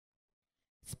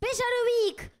スペシャル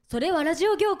ウィーク、それはラジ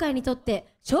オ業界にとって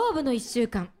勝負の1週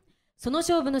間。その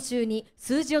勝負の週に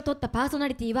数字を取ったパーソナ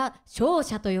リティは勝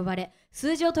者と呼ばれ、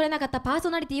数字を取れなかったパーソ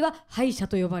ナリティは敗者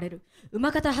と呼ばれる。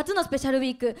馬方初のスペシャルウ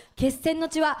ィーク、決戦の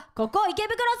地はここ池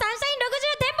袋サンシャイ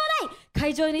ン60展望台。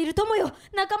会場にいる友よ、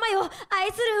仲間よ、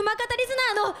愛する馬方リス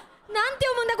ナーの、なんて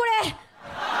読むんだこれ、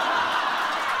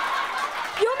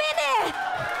読めね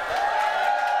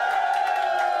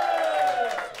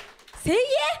え、せいえ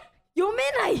読め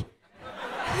ない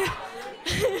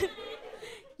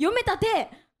読めたて、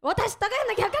私高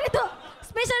柳あかねと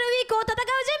スペシャルウィークを戦う準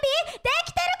備で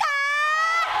きてる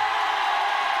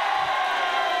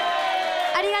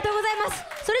か。ありがとうございます。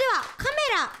それではカメ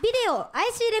ラ、ビデオ、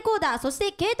IC レコーダー、そして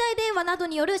携帯電話など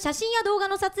による写真や動画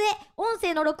の撮影、音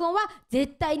声の録音は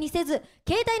絶対にせず、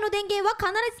携帯の電源は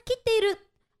必ず切っている。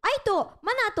愛と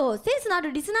マナーとセンスのあ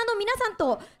るリスナーの皆さん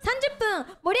と30分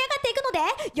盛り上がっていくので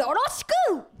よろしく。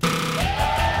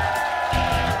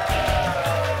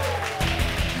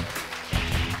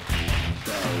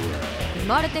生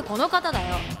まれてこの方だ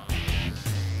よ。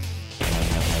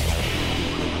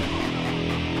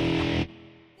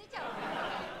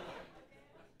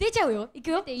出ちゃうよ。いく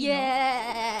よ。イエー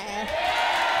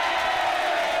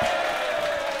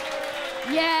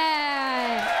イイエーイイエ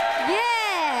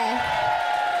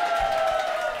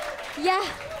ーイ。いや、さ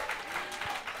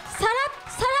らっ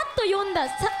と読んだ、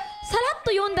さらっ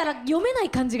と読んだら読めない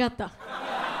感じがあった。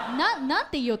なん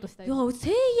て言おうとしたよ。いや、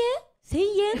せい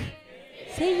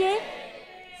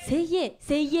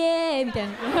えみたい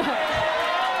な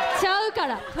ちゃうか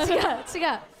ら。違うという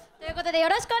ことでよ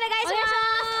ろしくお願いします。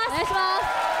お願いします。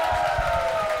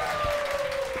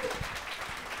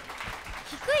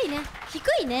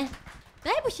低いね、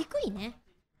だいぶ低いね。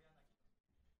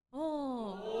おー、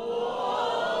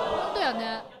ほんとや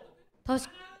ね。ほんと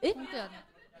やね。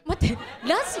待って、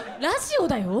ラジオ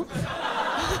だよ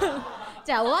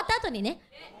じゃあ終わった後にね。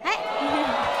はい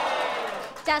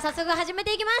じゃあ早速始め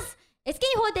ていきます。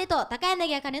 SK48 高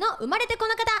柳あかねの生まれてこ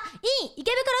の方 in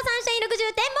池袋サンシャイン60展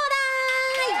望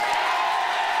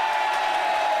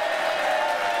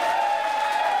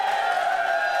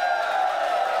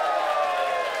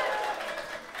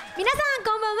台。皆さん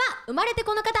こんばんは。生まれて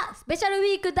この方、スペシャルウ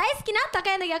ィーク大好きな高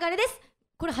柳あかねです。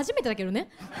これ初めてだけどね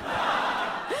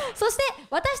そして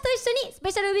私と一緒にス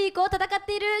ペシャルウィークを戦っ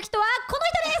ている人はこの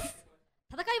人です。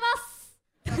戦います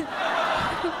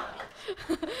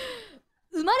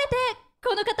生まれて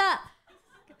この方、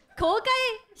公開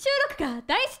収録が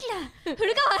大好きな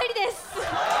古川愛理です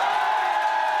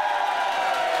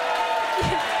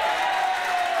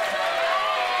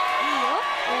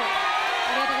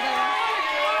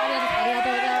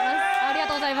ありが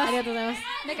とうございます。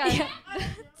なんか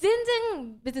全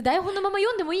然別に台本のまま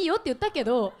読んでもいいよって言ったけ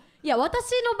ど、いや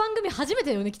私の番組初め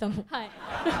てだよね来たの。はい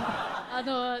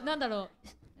なんだろ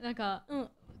う、なんか、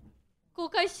公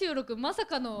開収録まさ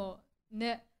かの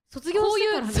ね、卒業して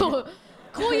からね、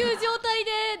こういう状態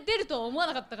で出るとは思わ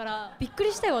なかったからびっく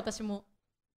りしたよ私も。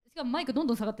しかもマイクどん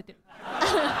どん下がってってる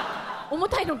重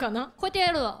たいのかな。こうやって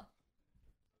やるわ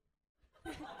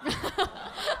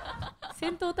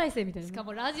戦闘態勢みたいな、しか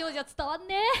もラジオじゃ伝わん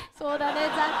ねえ。そうだね、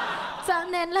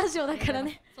残念、ラジオだから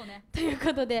ね。そうね。という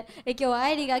ことで今日は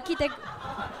愛理が来て、伝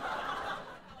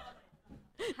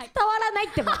わらない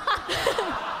ってば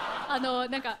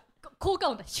なんか効果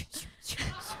音だ。シュッシュッシュッ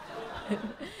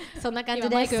そんな感じ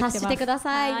で察してくだ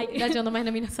さい、ラジオの前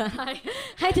の皆さん。はい、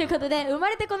ということで生ま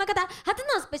れてこの方初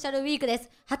のスペシャルウィークです。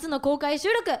初の公開収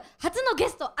録、初のゲ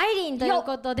ストアイリンという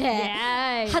ことで、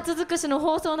初尽くしの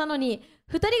放送なのに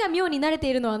2人が妙に慣れて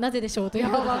いるのはなぜでしょうという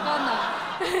ことで。わ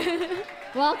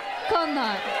かん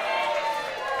ない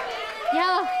い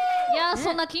や、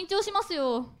そんな緊張します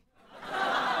よ。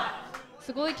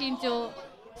すごい緊張、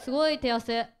すごい手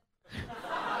汗、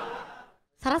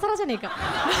サラサラじゃねえか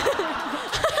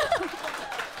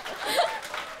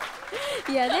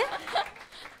いやね、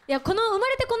いやこの生ま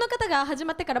れてこの方が始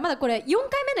まってからまだこれ4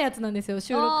回目のやつなんですよ、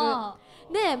収録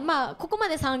で。まあここま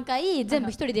で3回全部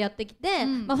一人でやってきて、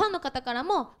まあファンの方から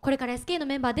もこれから SK の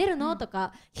メンバー出るの、と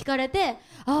か聞かれて、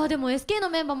ああでも SK の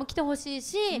メンバーも来てほしい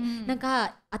し、なん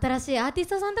か新しいアーティス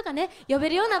トさんとかね呼べ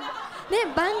るようなね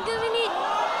番組に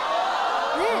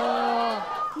ね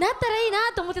なったらいい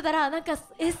なと思ってたら、なんか SKE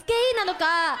なの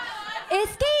か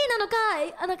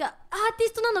なんかアーティ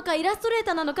ストなのかイラストレー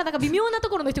ターなのか、なんか微妙なと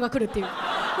ころの人が来るっていう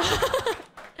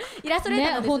イラストレータ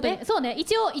ーなんですね。そうね、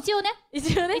一応イラ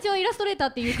ストレーター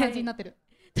っていう感じになってる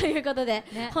ということで、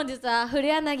本日は古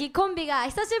柳コンビが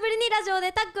久しぶりにラジオ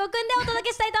でタッグを組んでお届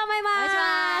けしたいと思います。よろしくお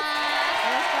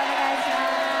願いしま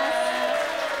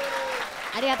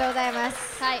す。ありがとうございま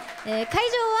す。会場は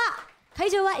会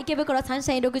場は池袋サン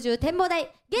シャイン60展望台。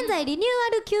現在リニュー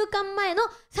アル休館前の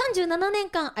37年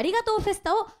間ありがとうフェス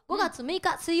タを5月6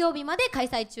日水曜日まで開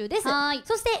催中です。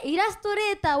そしてイラスト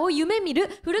レーターを夢見る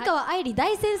古川愛理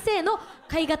大先生の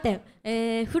絵画展、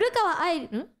古川愛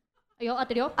理合っ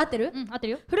てるよ。合ってる？合って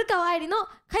るよ。古川愛理の絵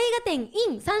画展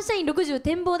in サンシャイン60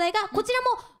展望台がこちら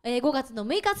も、5月の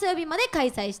6日水曜日まで開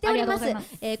催しております。こ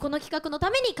の企画のた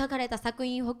めに描かれた作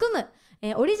品を含む、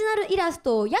オリジナルイラス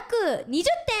トを約20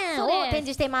点を展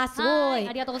示しています。すごい。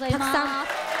ありがとうございます。たくさん。あ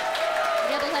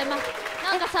りがとうございます。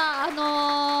なんかさ、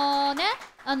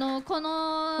こ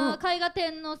の絵画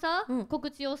展のさ、告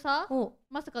知をさ、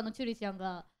まさかのチュリちゃん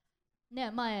が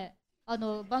ね、前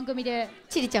番組で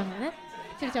チリちゃんがね、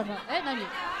チュリちゃんが何？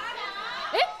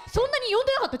そんなに呼ん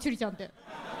でなかったチュリちゃんって？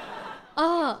あん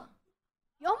ま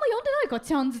呼んでないか、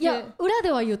ちゃんづけ。いや、裏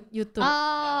では言っとる。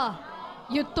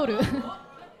言っとる。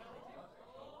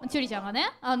チュリちゃんがね、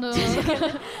この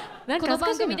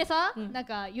番組でさ、なん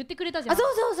か言ってくれたじゃん。そ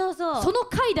うその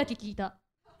回だけ聞いた。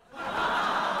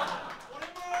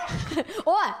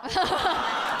おい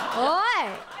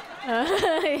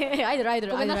アイド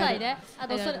ルごめんなさいね。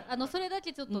それだ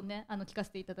けちょっとね、聞か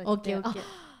せていただいて、言っ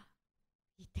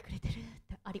てくれてるって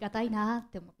ありがたいなっ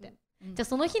て思って。じゃあ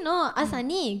その日の朝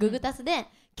にググタスで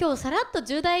今日さらっと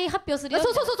重大発表するよ。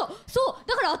そう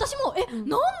だから私も何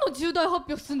の重大発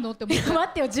表すんのって思って。待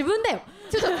ってよ、自分だよ。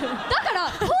だから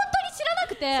本当に知らな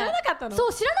くて。知らなかったの？そ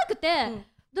う、知らなくて、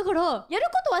だからやる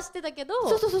ことは知ってたけど、こ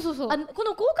の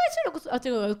公開収録、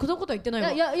違う、このことは言ってない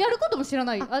わ。やることも知ら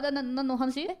ない。何の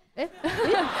話？この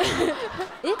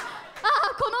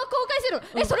公開収録、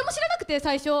それも知らなくて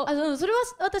最初。それは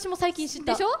私も最近知っ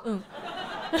た。でしょ？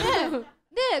で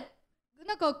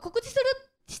なんか告知して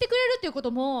くれるっていうこと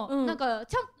もなんか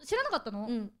知らなかったの。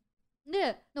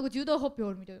でなんか重大発表あ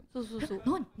るみたいな。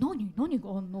何が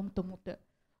あんのと思って、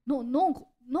な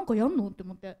んかやんのって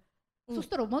思って。そし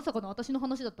たらまさかの私の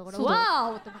話だったから、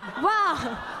わーって思って、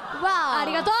あ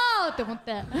りがとうって思っ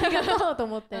て、ありがとうと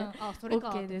思って、それか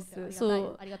OK です。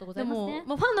ありがとうございますね。で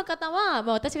もファンの方は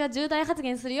私が重大発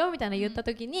言するよみたいな言った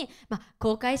時に、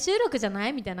公開収録じゃな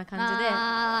いみたいな感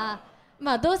じ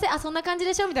で、どうせそんな感じ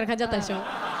でしょみたいな感じだったでしょ。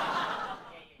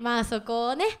そこ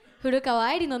をね、古川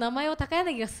愛理の名前を高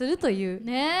柳がするという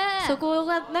ね、そこ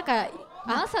がなんか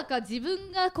まさか自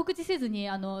分が告知せずに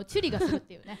チュリがするっ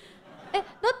ていうね。だ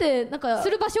ってなんか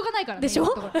する場所がないからね。でしょ？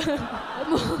も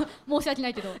う申し訳な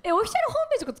いけど。オフィシャルホーム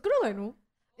ページとか作らないの？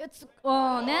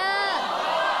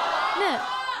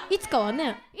いつかは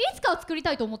作り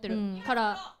たいと思ってるか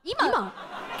ら今じゃ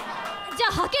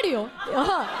あはけるよ。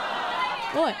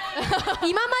おい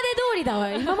今まで通りだわ。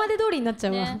今まで通りになっちゃ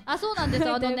うわ。そうなんです。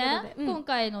今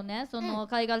回のね、その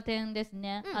絵画展です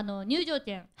ね、入場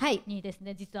券にです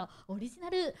ね、実はオリジナ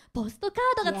ルポストカ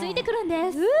ードがついてくるん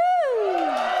です。入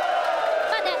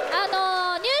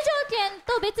場券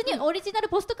と別にオリジナル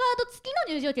ポストカード付き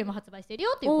の入場券も発売している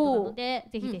よということなので、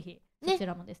ぜひぜひそち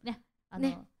らもですね、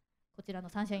こちらの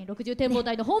サンシャイン60展望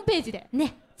台のホームページで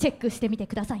チェックしてみて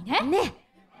くださいね。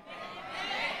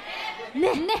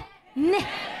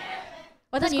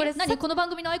私これこの番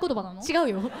組の合言葉なの？違う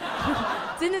よ。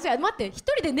全然違う。待って、一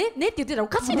人でねって言ってたらお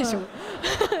かしいでしょ。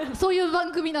そういう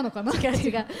番組なのかな？違う。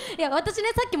いや、私ね、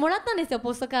さっきもらったんですよ、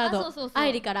ポストカード。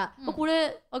愛理からこ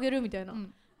れあげるみたいな。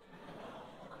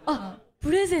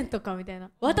プレゼントかみたいな。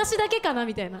私だけかな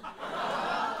みたいな。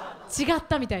違っ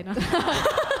たみたいな。そ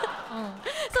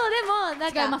うでもな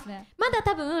んかまだ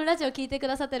多分ラジオ聞いてく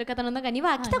ださってる方の中に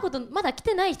は来たことまだ来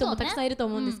てない人もたくさんいると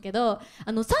思うんですけど、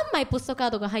3枚ポストカ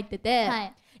ードが入ってて、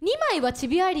2枚はち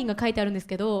びあいりんが書いてあるんです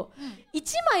けど、1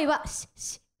枚は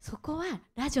そこは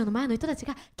ラジオの前の人たち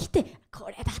が来てこ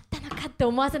れだったのかって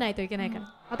思わせないといけないか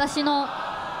ら、私の好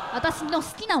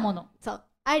きなもの、そう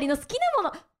あいりの好きなも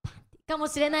のかも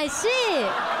しれないし、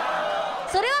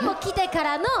それはもう来てか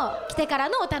らの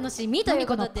お楽しみという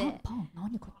ことで。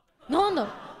なんだろ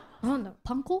う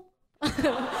パン粉？おか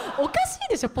しい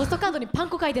でしょ、ポストカードにパン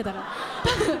粉書いてたら。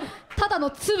ただ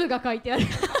の粒が書いてある。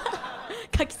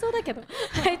書きそうだけど。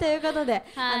はい、ということで、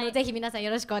ぜひ皆さんよ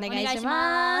ろしくお願いし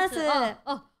ます。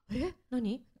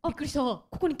何？びっくりした。こ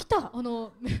こに来た。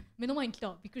目の前に来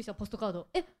た。びっくりした。ポストカード。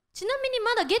ちなみに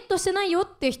まだゲットしてないよ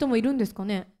って人もいるんですか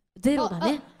ね？ゼロだ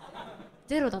ね。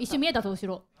ゼロだった。一瞬見えたぞ、後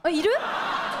ろ。いる？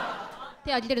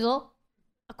手挙げてるぞ。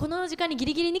この時間にギ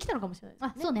リギリに来たのかもしれない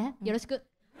ですね。そうね、よろしく。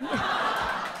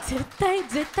絶対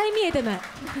見えてない。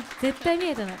絶対見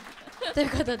えてない。という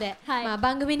ことで、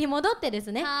番組に戻ってです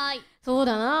ね。そう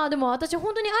だな、でも私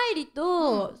本当に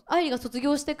愛理が卒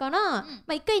業してから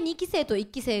1回2期生と1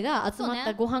期生が集まっ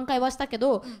たご飯会はしたけ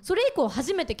ど、それ以降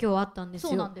初めて今日会ったんですよ。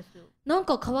そうなんですよ。なん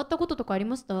か変わったこととかあり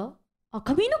ました？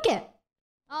髪の毛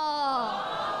明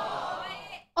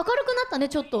るくなったね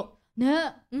ちょっとね。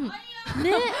ね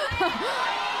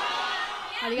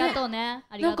ありがとうね。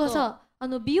ありがとう。なんかさ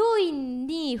美容院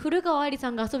に古川愛理さ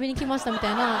んが遊びに来ましたみ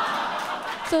たいな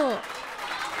そう会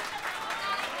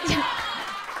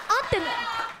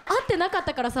ってなかっ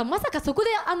たからさまさかそこで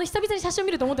久々に写真を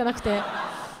見ると思ってなくて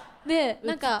で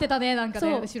なんか映ってたねなんか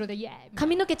ね後ろでイエーイ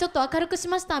髪の毛ちょっと明るくし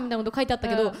ましたみたいなこと書いてあった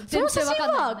けど、その写真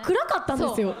は暗かったんで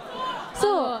すよ。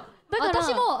そうだから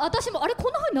私もあれこ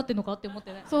んな風になってんのかって思っ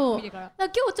てね。そう見てから今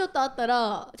日ちょっとあった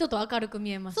らちょっと明るく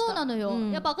見えました。そうなのよ、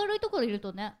やっぱ明るいところいる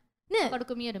とね明る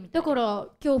く見えるみたいな。だから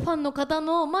今日ファンの方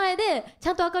の前でち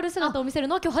ゃんと明るい姿を見せる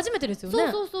のは今日初めてですよ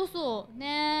ね。そう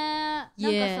ね。な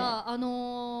んかさ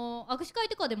握手会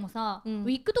とかでもさウ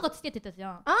ィッグとかつけてたじ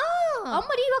ゃん。あんま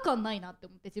り違和感ないなって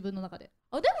思って自分の中で。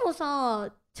でもさ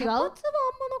違う？茶髪はあんまな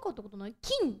かったことない？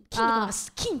金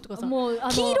とかさもう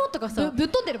黄色とかさぶっ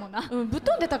飛んでるもんな。ぶっ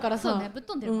飛んでたからさ。そうねぶっ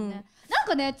飛んでるもんね。なん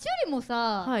かねチュリも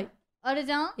さあれ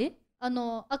じゃん？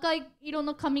赤い色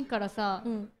の髪からさ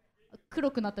黒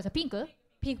くなったじゃん。ピンク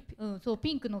そう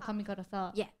ピンクの髪から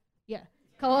さいや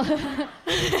かわ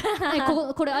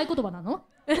これ合言葉なの？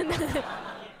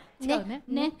違うね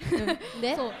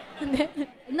で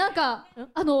なんか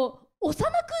幼く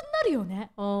なるよ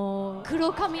ね。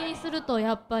黒髪にすると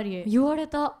やっぱり言われ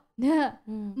たね。あれ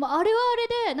はあれ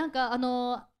でなんか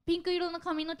ピンク色の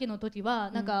髪の毛の時は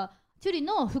なんかチュリ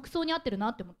の服装に合ってるな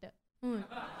って思って。チュ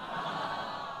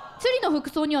リの服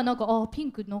装にはなんかピ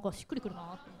ンクなんかしっくりくるな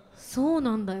って。そう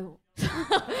なんだよ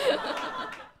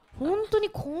本当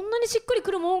にこんなにしっくり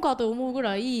くるもんかと思うぐ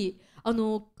らい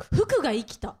服が生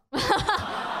きた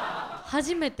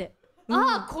初めて。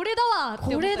これだわっ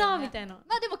て思ったよね。これだみたいな。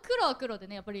まあでも黒は黒で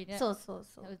ねやっぱりね。そう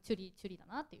チュリだ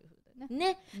なっていう風で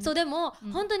ね。そうでも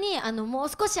本当にもう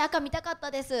少し赤見たかっ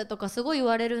たですとかすごい言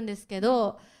われるんですけ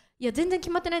ど、いや全然決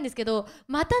まってないんですけど、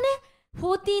またね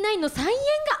49の再演が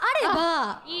あれ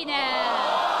ばいいね。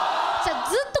じゃあ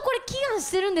ずっとこれ祈願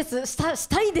してるんです。し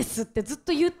たいですってずっ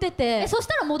と言ってて。そし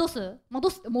たら戻す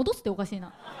っておかしい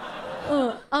な。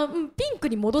ピンク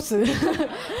に戻すピン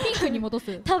クに戻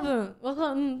す多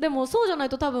分でもそうじゃない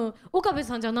と多分岡部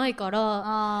さんじゃないから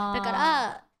だか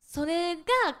らそれが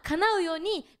叶うよう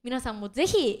に皆さんもぜ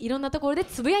ひいろんなところで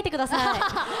つぶやいてください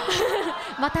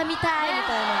また見たいみ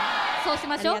たいな。そうし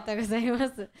ましょう。ありがとうございま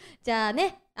す。じゃあ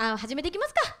ね始めていきま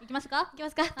すか。いきますか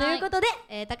ということで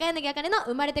高柳あかねの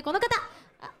生まれてこの方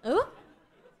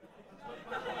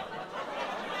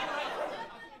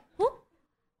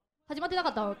始まってなか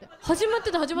ったのって。始まって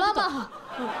たちょっと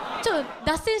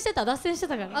脱線してた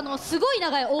からすごい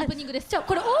長いオープニングです。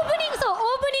これオープニン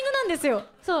グなんですよ。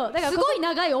そうだからすごい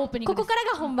長いオープニングです。ここか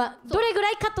らが本番。どれぐら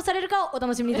いカットされるかをお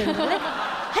楽しみにということでね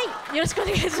はいよろしくお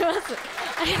願いします。ありがとう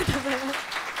ございます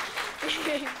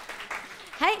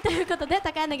はいということで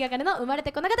高柳あかねの生まれ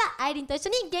てこの方アイリンと一緒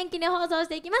に元気に放送し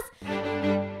ていきます。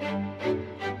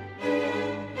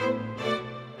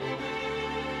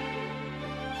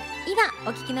今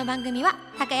お聞きの番組は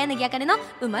高柳あかねの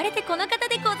生まれてこの方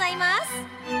でございます。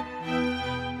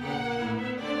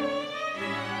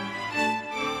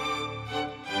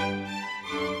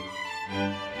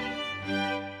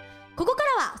ここか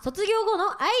らは卒業後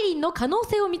のアイリンの可能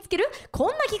性を見つけるこん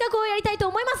な企画をやりたいと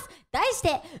思います。題し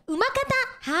て馬方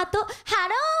ハートハローワ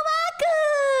ー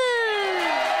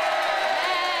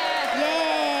クイエ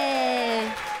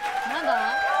ーイ。なんだ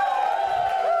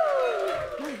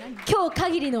今日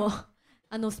限りの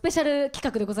スペシャル企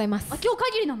画でございます。今日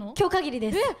限りなの？今日限り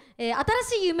です。新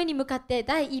しい夢に向かって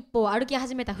第一歩を歩き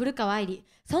始めた古川愛理。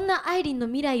そんな愛理の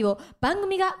未来を番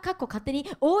組が勝手に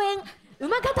応援。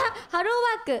馬方ハロー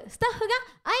ワークスタッフが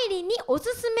愛理におす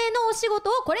すめのお仕事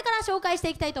をこれから紹介し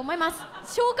ていきたいと思います。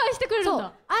紹介してくれるん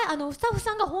だ。スタッフ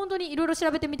さんが本当にいろいろ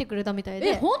調べてみてくれたみたい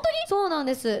で。本当に？そうなん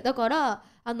です。だから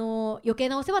余計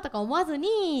なお世話とか思わず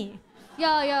に。い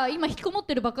や今引きこもっ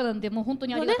てるばっかなんでもう本当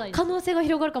にありがたいです。可能性が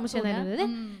広がるかもしれないのでね。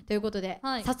ということで、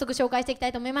早速紹介していきた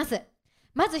いと思います。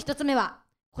まず一つ目は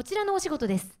こちらのお仕事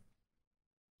です。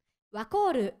ワコ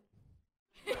ール。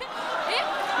待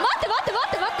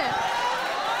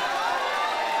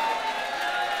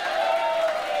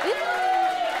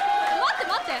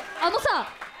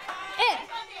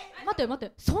って待っ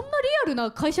てそんなリアル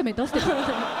な会社名出してる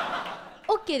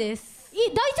OK です。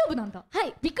大丈夫なんだ。は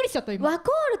いびっくりしちゃった今。ワコ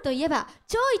ールといえば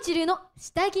超一流の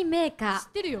下着メーカー。知っ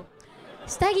てるよ。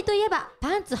下着といえば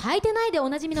パンツ履いてないでお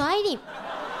なじみのアイリン。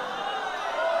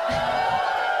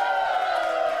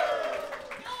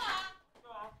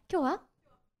今日は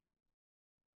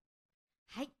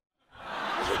はい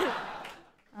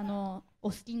お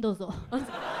好きにどうぞ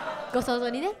ご想像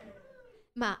にね。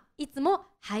いつも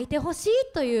履いてほしい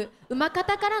という馬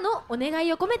方からのお願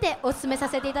いを込めてお勧めさ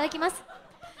せていただきます。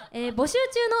募集中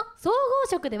の総合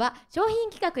職では商品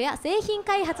企画や製品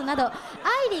開発などア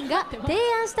イリンが提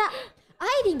案した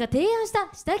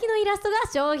下着のイラストが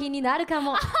商品になるか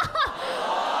も。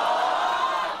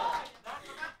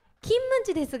勤務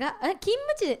地です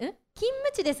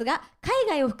が海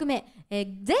外を含め、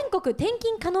全国転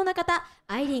勤可能な方、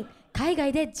アイリン海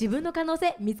外で自分の可能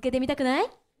性見つけてみたくない？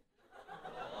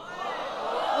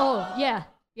 Oh, yeah.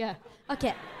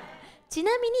 OK。 ち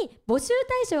なみに募集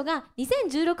対象が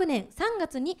2016年3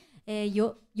月に、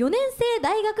4年生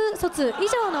大学卒以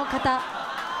上の方。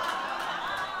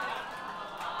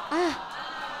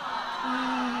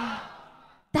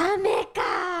ダメか。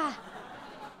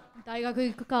大学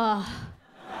行くか。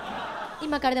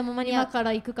今からでも間に合う。今か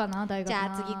ら行くかな、大学。じ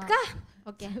ゃあ次行くか。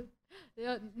OK。い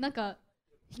や、なんか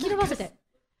引き伸ばして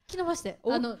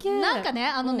なんか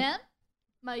ね、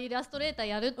イラストレーター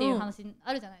やるっていう話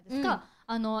あるじゃないですか。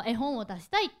絵本を出し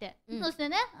たいって、そして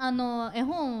ね、絵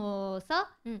本をさ、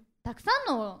たくさ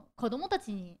んの子供た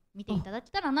ちに見ていただ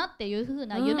けたらなっていう風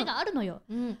な夢があるのよ。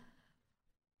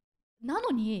な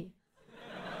のに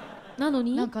な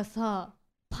んかさ、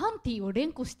パンティを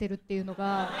連呼してるっていうの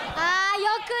が、よ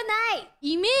くない。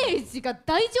イメージが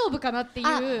大丈夫かなってい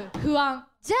う不安。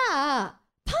じゃあ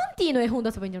パンティの絵本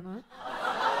出せばいいんじゃない？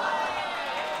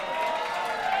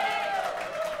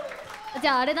じ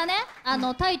ゃああれだね、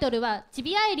タイトルはち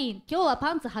びあいりん今日は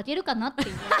パンツ履けるかなっていう。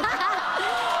いい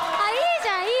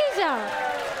じゃん。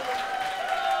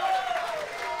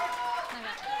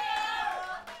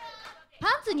パ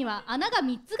ンツには穴が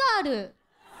3つがある。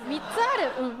3つあ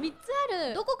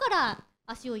る。どこから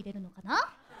足を入れるのかな？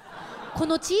こ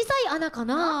の小さい穴か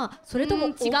な？それとも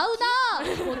違うな、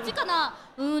こっちかな？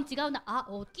違うな、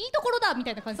大きいところだみ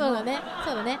たいな感じ。そうだね。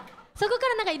そこか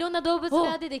らなんかいろんな動物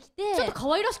が出てきて、ちょっと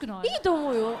可愛らしくない？いいと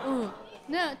思うよ。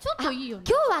ね、ちょっといいよね。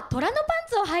今日は虎のパン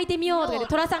ツを履いてみようとかで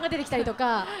虎さんが出てきたりと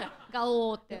か。ガ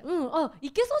オーって。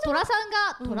いけそうじゃん。虎さん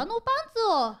が虎のパンツ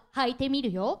を履いてみ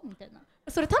るよみたいな。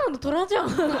それただの虎じゃん。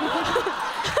で、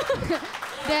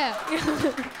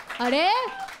あれ？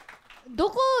ど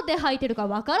こで履いてるか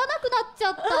わからなくなっち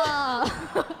ゃった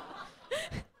っ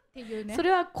ていうね。そ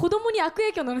れは子供に悪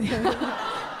影響なのでちゃ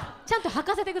んと履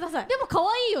かせてください。でも可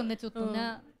愛いよね、ちょっと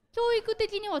ね。教育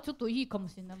的にはちょっといいかも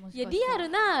しれない。もしかしてリアル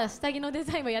な下着のデ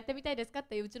ザインをやってみたいですかっ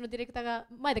ていううちのディレクターが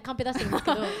前でカンペ出してるんです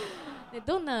けど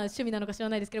どんな趣味なのか知ら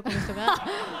ないですけど、この人が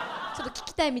ちょっと聞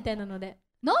きたいみたいなので、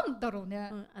なんだろう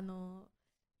ね、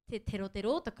テロテ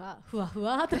ロとかふわふ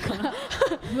わとか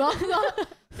ふわふ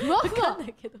わかんな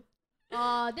いけど、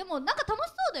でもなんか楽し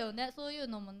そうだよね、そういう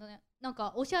のもね。なん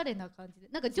かおしゃれな感じで、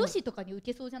なんか女子とかに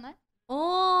受けそうじゃない？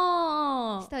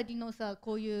下着のさ、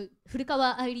こういう古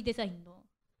川愛理デザインの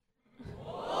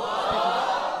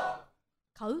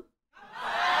買う？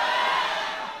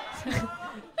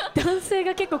男性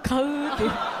が結構買うっていう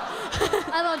女子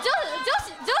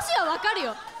はわかる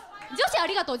よ。女子あ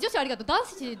りがとう。男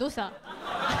子どうした？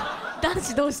男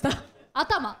子どうした？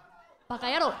頭バ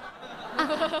カ野郎。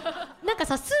なんか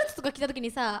さ、スーツとか着た時に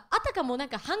さ、あたかもなん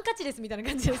かハンカチですみたいな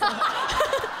感じでさ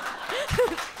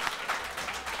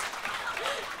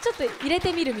ちょっと入れ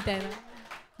てみるみたいな。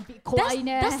怖い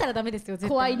ね。出したらダメですよ、絶対。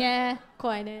怖いね。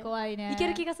いけ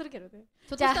る気がするけどね。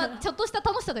ちょっとした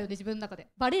楽しさだよね、自分の中で。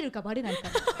バレるかバレないか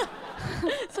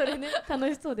それね、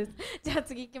楽しそうです。じゃあ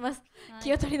次いきます。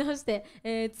気を取り直して、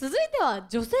続いては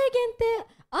女性限定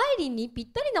アイリンにぴっ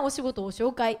たりなお仕事を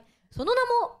紹介。その名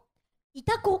もい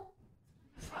たこ。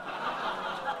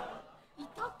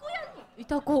い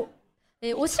たこ。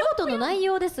お仕事の内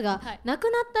容ですが、亡くな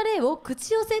った霊を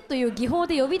口寄せという技法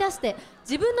で呼び出して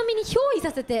自分の身に憑依さ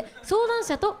せて相談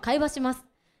者と会話します。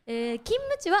勤務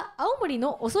地は青森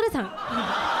の恐山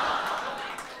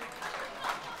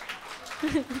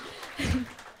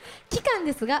期間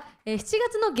ですが、7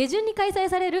月の下旬に開催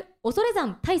される恐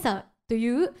山大祭とい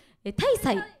う恐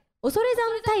山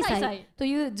大祭と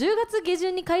いう10月下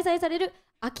旬に開催される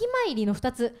秋参りの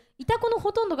2つ、いたこの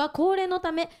ほとんどが高齢の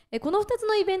ため、この2つ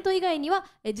のイベント以外には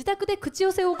自宅で口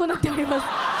寄せを行っております。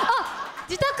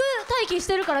自宅待機し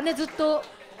てるからね、ずっと。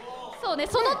そうね、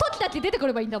その時だけ出てく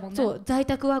ればいいんだもんね。そう、在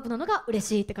宅ワークなのが嬉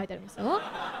しいって書いてありますよ。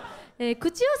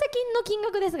口寄せ金の金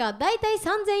額ですが、だいたい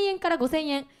3000円から5000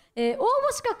円。応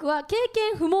募資格は経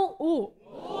験不問。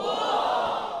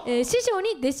師匠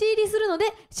に弟子入りするので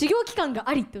修行期間が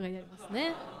ありって書いてあります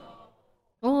ね。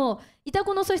いた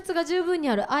この素質が十分に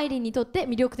あるアイリンにとって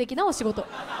魅力的なお仕事。ち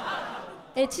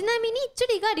なみにチ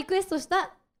ュリがリクエストし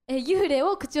た、幽霊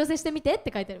を口寄せしてみてっ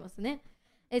て書いてありますね。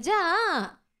じゃ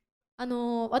あ、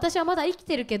私はまだ生き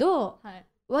てるけど、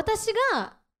私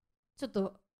がちょっ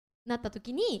となった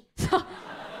時にちょっ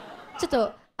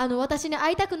と私に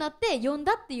会いたくなって呼ん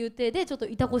だっていう体でちょっと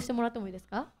いたこしてもらってもいいです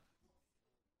か？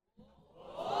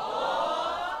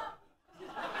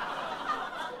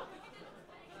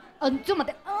ちょっと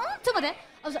待って、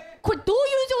これどういう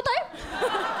状態？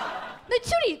でチ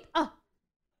ュリ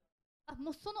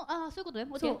もうそういうことね。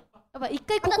そうやっぱ一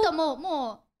回あなたもう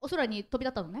お空に飛び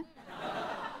立ったのね。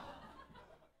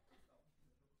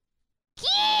キ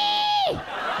ー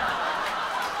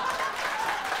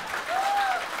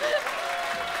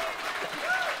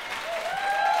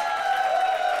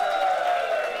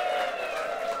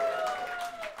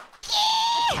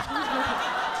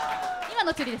今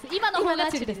のチュリです。今の方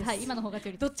がチュリです。はい、今の方がチ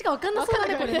ュリ。どっちか分かんなそうだ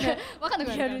ねこれね。分かんなく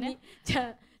なるね。じゃ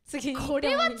あ次。こ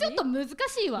れはちょっと難し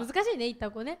いわ。難しいね、いった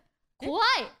こね。怖い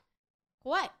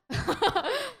怖い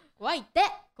怖いって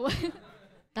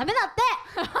ダメだって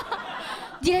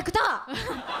ディレクター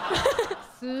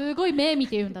すごい目見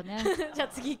て言うんだね。じゃあ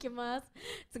次いきます。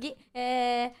次、コ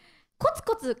ツ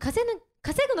コツ稼ぐ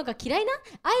のが嫌いな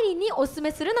アイリンにおすす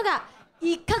めするのが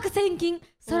一攫千金、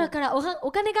空から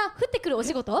お金が降ってくるお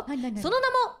仕事、その名も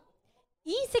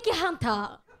隕石ハン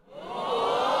ター。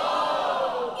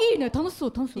いいね、楽しそ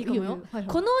う楽しそう。いいかもよ。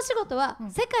このお仕事は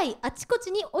世界あちこ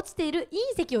ちに落ちている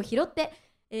隕石を拾って、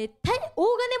大金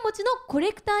持ちのコ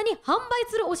レクターに販売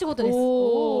するお仕事です。場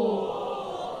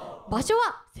所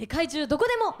は世界中どこ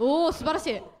でも。素晴らし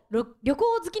い。旅行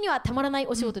好きにはたまらない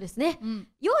お仕事ですね。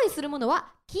用意するもの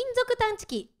は金属探知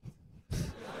機、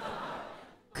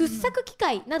掘削機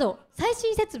械など最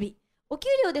新設備。お給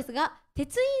料ですが、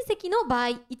鉄隕石の場合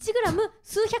 1g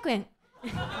数百円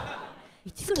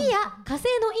月や火星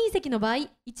の隕石の場合 1g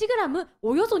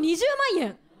およそ20万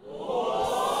円。す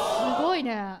ごい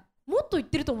ね。もっと言っ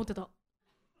てると思ってた。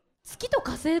月と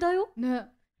火星だよね。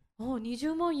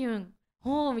20万円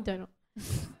みたいな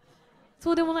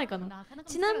そうでもないかな。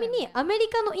ちなみにアメリ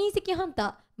カの隕石ハンタ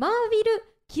ーマービル・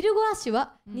キルゴア氏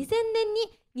は2000年に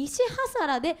西ハサ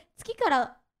ラで月か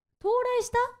ら到来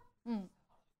した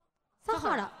サ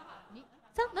ハラ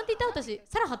なんて言った私？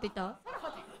サラハって言った？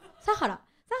サハ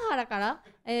ラから、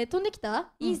飛んでき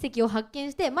た隕石を発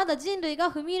見して、まだ人類が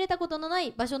踏み入れたことのな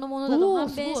い場所のものだと判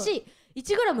明し、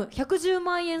1g110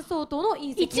万円相当の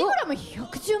隕石を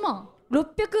 1g110万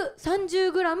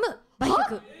 630g 売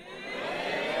却。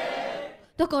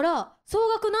だから総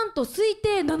額なんと推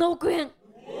定7億円。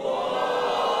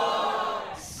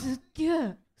すっげ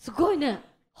え。すごいね。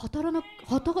働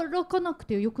かなく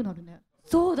てよくなるね。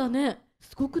そうだね。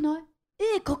すごくない？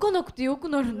絵描かなくてよく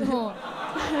なるね。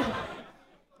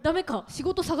ダメか。仕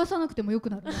事探さなくてもよく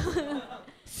なる。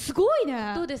すごい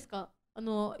ね。どうですか？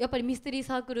やっぱりミステリー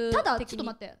サークル的に。ただちょっと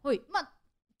待って。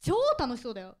超楽し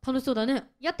そうだよ。楽しそうだね。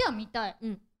やってはみたい。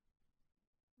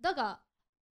だが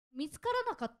見つか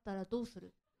らなかったらどうす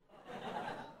る？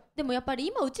でもやっぱり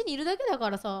今うちにいるだけだか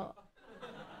らさ。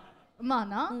まあ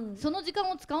な、その時間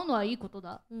を使うのはいいこと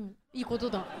だ。いいこと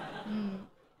だ。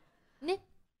ね。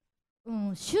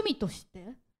趣味とし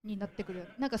てになってくる。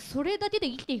なんかそれだけで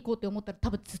生きていこうって思ったら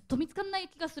多分ずっと見つかんない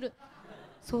気がする。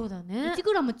そうだね。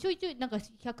1g ちょいちょいなんか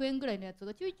100円ぐらいのやつ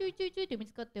がちょいちょいって見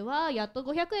つかってやっと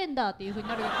500円だっていう風に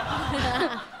なる。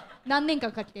何年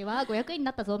間かけて500円に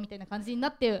なったぞみたいな感じにな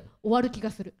って終わる気が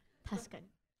する。確かに。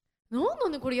なんだ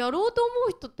ね、これやろうと思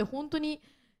う人って本当に。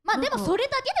でもそれ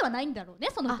だけではないんだろうね、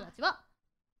その人たちは。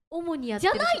主にやって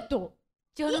る。じゃないと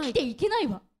生きていけない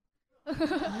わ。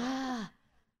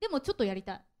でもちょっとやり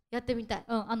たい。やってみたい。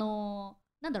なん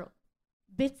だろう、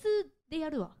別で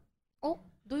やるわ。ど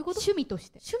ういうこと？趣味とし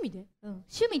て。趣味で？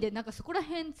趣味でなんかそこら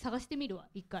辺探してみるわ、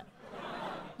一回。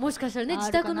もしかしたらね、自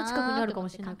宅の近くにあるかも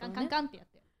しれないからね。カンカンってやっ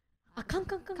て。カン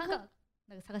カンなんか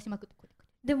探しまくって。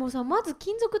でもさ、まず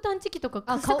金属探知機とか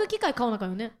掘削機械買わなきゃ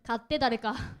よね。買って誰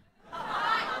か。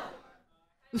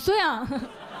嘘やん。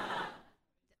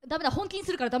ダメだ、本気に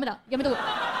するからダメだ。やめとこう。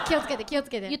気をつけて気をつ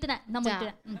けて。言ってない、何も言って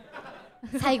ない。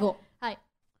最後。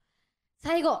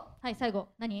最後。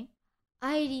何？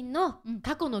アイリンの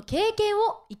過去の経験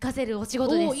を生かせるお仕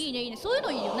事です。いいね。そういう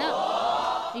のいいよね。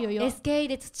いいよいいよ。SKE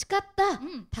で培った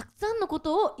たくさんのこ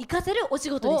とを生かせるお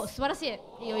仕事です。素晴らしい。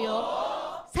いいよいいよ。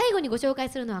最後にご紹介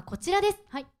するのはこちらです。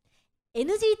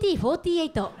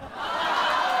NGT48。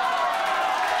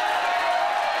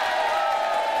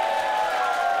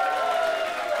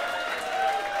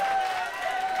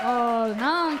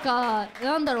なんか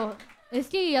なんだろう、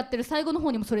 SKE やってる最後の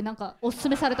方にもそれなんかおすす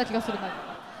めされた気がする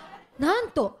な。な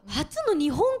んと初の日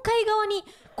本海側に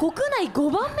国内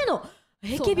5番目の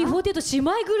AKB48 姉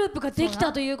妹グループができ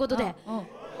たということで、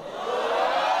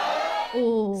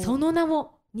その名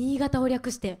も新潟を略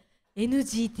して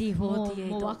NGT48。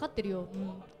もう分かってるよ。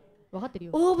分かってる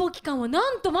よ。応募期間は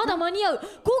なんとまだ間に合う5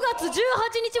月18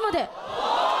日まで。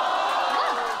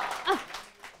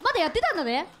まだやってたんだ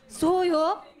ね。そうよ。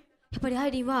やっぱりア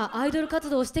イリンはアイドル活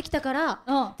動をしてきたか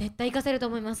ら絶対活かせると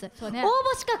思います。そうね。応募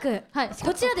資格、はい、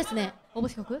こちらですね。応募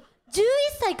資格11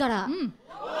歳から、23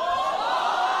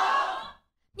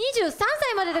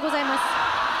歳まででございます。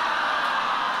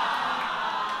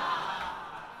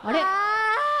あれ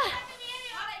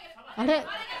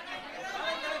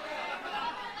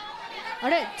あ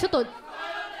れちょっと2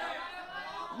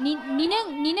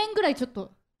年ぐらいちょっ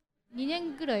と2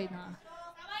年ぐらいな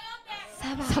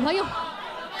サバよ。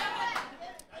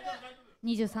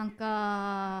23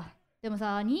か。でも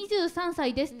さ、23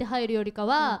歳ですって入るよりか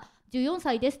は、14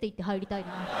歳ですって言って入りたい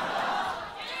な。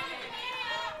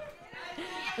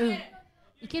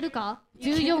いけるか。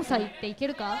14歳っていけ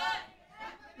るか。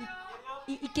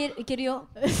いけるよ。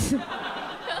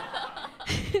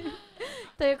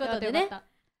ということでね、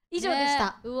以上でし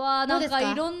た。うわー、なんか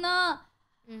いろんな、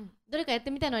どれかやっ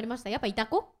てみたいのありました？やっぱいた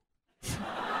子？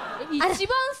一番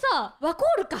さ、ワコ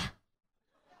ールか。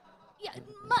いや、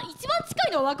まあ一番近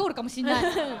いのはワコールかもしれない。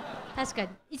確かに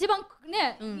一番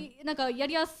ね、なんかや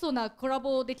りやすそうなコラ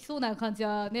ボできそうな感じ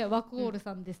はね、ワコール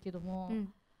さんですけども、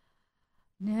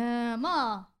ねえ、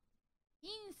まあ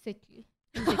隕石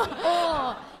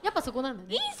やっぱそこなんだ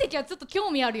ね。隕石はちょっと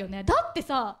興味あるよね。だって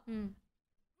さ、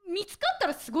見つかった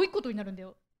らすごいことになるんだ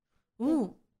よ。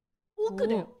奥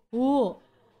だよ。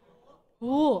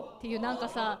っていう、なんか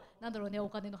さ、なんだろうね、お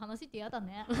金の話って嫌だ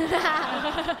ね。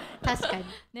確かに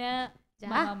ね。じゃ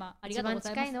あありがとうご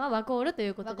ざいます。一番近いのはワコールとい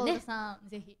うことでね。ワコールさん、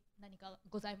ぜひ何か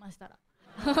ございましたら、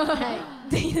は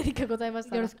い、ぜひ何かございまし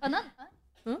たらよろしく。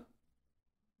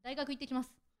大学行ってきます。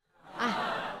い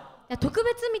や、特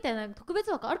別みたいな特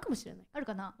別枠あるかもしれない。ある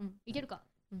かな。いけるか。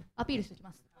アピールしておき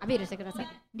ます。アピールしてください。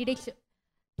履歴書。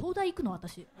東大行くの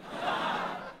私。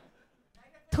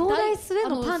東大スウェー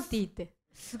のパンティーって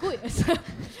すごい。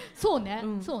そうね、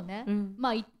そうね。ま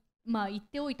あ言っ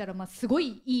ておいたら、まあすご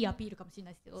いいいアピールかもしれ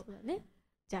ないですけど。そうだね。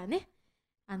じゃあね、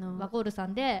ワコールさ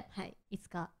んでいつ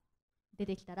か出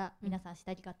てきたら皆さん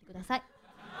下着買ってください。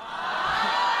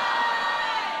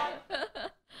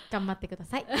頑張ってくだ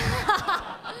さい。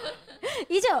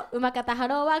以上、うまかたハ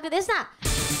ローワークでした。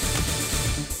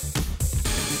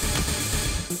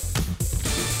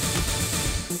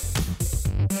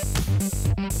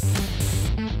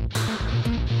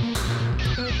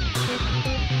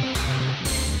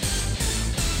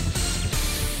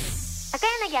高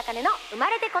柳あかねの生ま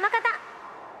れてこの方。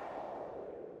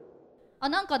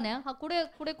なんかね、これね、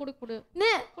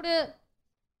これ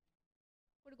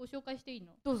ご紹介していい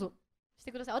の？どうぞし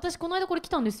てください。私この間これ来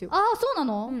たんですよ。そうな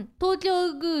の？東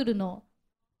京グールの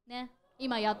ね、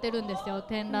今やってるんですよ、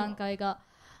展覧会が。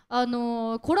コ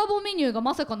ラボメニューが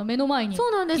まさかの目の前に来まし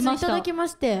た。そうなんです、いただきま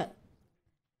して。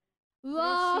う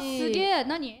わー、すげえ。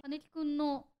何？金木くん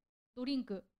のドリン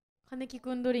ク。金木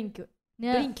くんドリンク。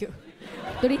ドリンク。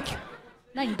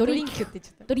何？ドリンクって言っち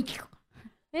ゃった。ドリンク。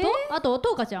あと、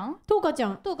トウカちゃん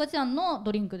の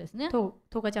ドリンクですね。ト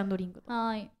ウカちゃんドリンク。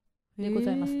はい。でご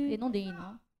ざいます。飲んでいい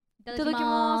の？いただき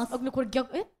ます。これ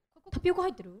逆、タピオカ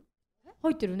入ってる？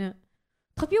入ってるね。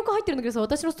タピオカ入ってるんだけどさ、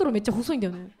私のストローめっちゃ細いんだ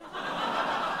よね。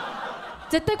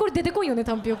絶対これ出てこいよね、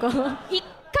タピオカ。一回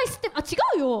吸って、違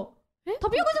うよ。タ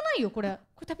ピオカじゃないよ、これ。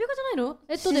これタピオカじゃないの？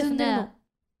ですね。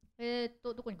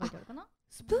どこに書いてあるかな？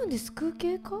スプーンですくう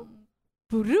系か？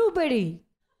ブルーベリ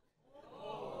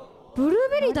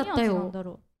ーだったよ。なんだ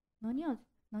ろう。何味？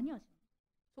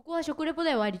そこは食レポ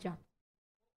だよ、愛理ちゃん。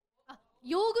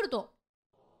ヨーグルト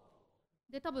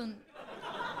で、多分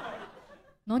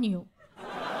何よ。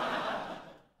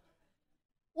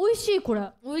美味しい、これ。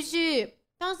美味しい。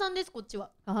炭酸です、こっちは。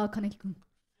金木くん。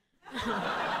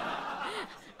ハ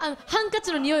ンカ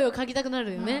チの匂いを嗅ぎたくな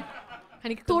るよね。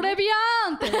トレビア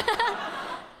ーンって。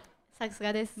さす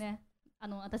がですね。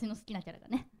私の好きなキャラが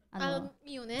ね。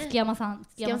いいよね。月山さん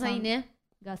いいね。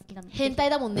が好きなので。変態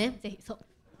だもんね。ぜひ、そう。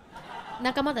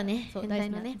仲間だね。そう、大好き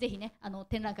なね。ぜひね、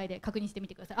展覧会で確認してみ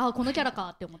てください。このキャラか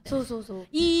って思って。そう。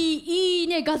いい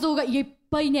ね、画像がいっ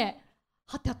ぱいね、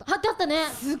貼ってあったね。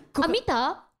すっごい。見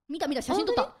た？写真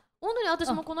撮った。本当に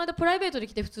私もこの間プライベートで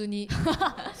来て普通に。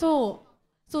そ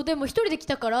うでも一人で来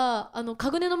たからカ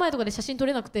グネの前とかで写真撮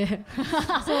れなくて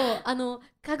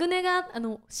カグネが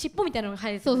尻尾みたいなのが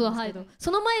生えてるんですけど、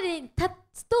その前で立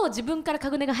つと自分からカ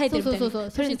グネが生えてるみたいな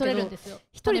写真撮れるんですよ。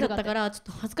一人だったからちょっ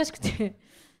と恥ずかしくて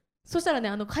そしたら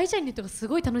ね、会社員の人がす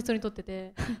ごい楽しそうに撮って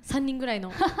て3人ぐらい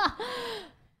の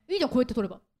いいじゃん、こうやって撮れ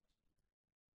ば。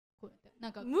こうやってな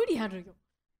んか無理あるよ。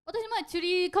私前チュ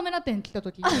リカメラ店来た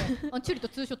時にチュリと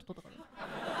ツーショット撮ったから。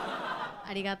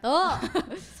ありがとう。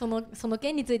その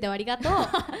件についてはありがとう。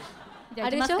あ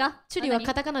れでしょ、チュリは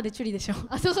カタカナでチュリでしょ。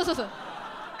あ、そう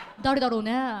誰だろう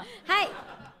ね。はい、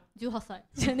18歳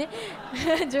じゃあね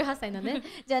18歳なんでね。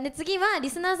じゃあね、次はリ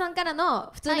スナーさんからの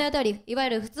普通のやとり、いわゆ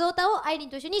る普通オタをアイリン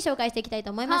と一緒に紹介していきたい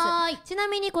と思います。ちな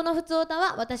みにこの普通オタ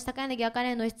は私高柳あか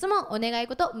ねの質問、お願い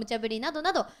事、無茶ぶりなど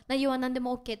など内容は何で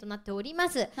も OK となっておりま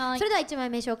す。それでは1枚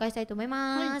目紹介したいと思い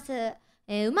ます。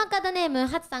馬方ネーム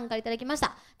はつさんからいただきまし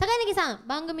た。高柳さん、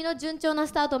番組の順調な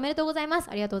スタートおめでとうございます。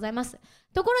ありがとうございます。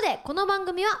ところでこの番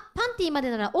組はパンティーま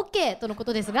でなら OK とのこ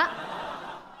とですが、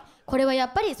これはや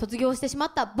っぱり卒業してしま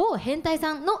った某変態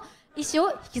さんの意思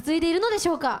を引き継いでいるのでし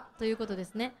ょうか、ということで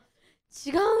すね。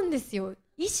違うんですよ。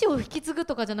意思を引き継ぐ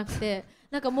とかじゃなくて、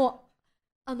なんかも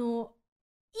うい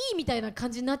いみたいな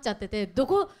感じになっちゃってて、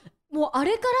もうあ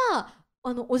れからお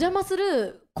邪魔す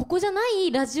るここじゃな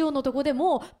いラジオのとこで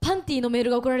もパンティーのメー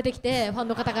ルが送られてきて、ファン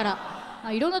の方から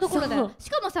いろんなところで。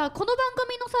しかもさ、この番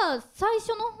組のさ最初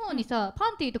の方にさ、パ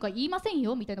ンティーとか言いません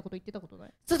よみたいなこと言ってたことな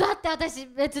い？そうだって、私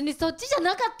別にそっちじゃ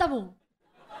なかったもん。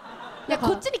いや、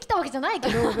こっちに来たわけじゃないけ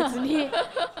ど別に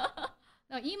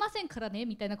言いませんからね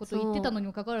みたいなこと言ってたのに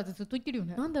もかかわらずずっと言ってるよ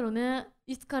ね。なんだろうね、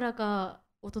いつからか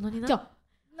大人になる。じゃあ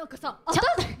なんかさ、違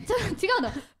う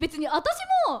の、別に私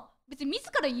も別に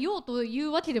自ら言おうとい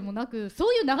うわけでもなく、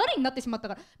そういう流れになってしまった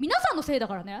から、皆さんのせいだ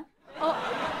からね。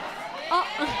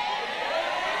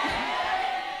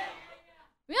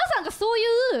皆さんがそうい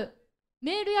う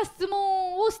メールや質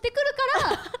問をしてくる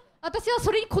から私は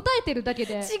それに答えてるだけ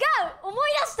で。違う、思い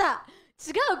出した。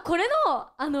違う、これの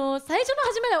最初の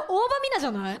始めは大場美奈じ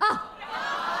ゃない？な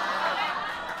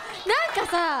んか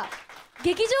さ、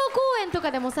劇場公演と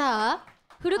かでもさ、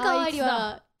古川愛理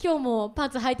は今日もパン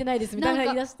ツ履いてないですみたいな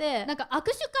言い出して、なんか握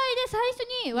手会で最初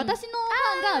に私のフ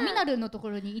ァンがミナルのとこ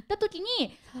ろに行った時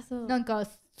に、なんか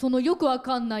そのよくわ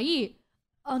かんない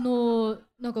な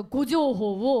んかご情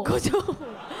報を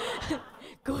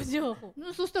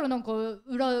そしたらなんか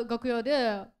裏楽屋で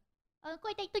こうやっ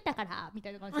て言っといたからみた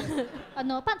いな感じでパン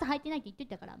ツ履いてないって言っとい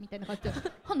たからみたいな感じで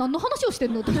何の話をして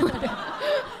んのと思って確か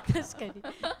に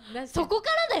そこ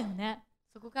からだよね。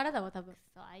そこからだわ多分。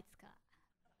そう、あいつか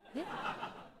ね。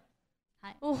は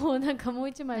い、おお、なんかもう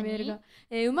一枚メールが、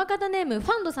馬方ネームフ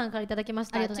ァンドさんからいただきま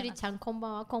した。ちゅりちゃん、こんば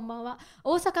んは。こんばんは。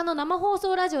大阪の生放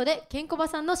送ラジオでケンコバ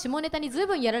さんの下ネタにずい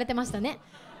ぶんやられてましたね。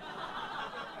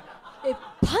パンティー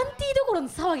どころの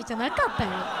騒ぎじゃなかった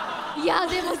よ。いや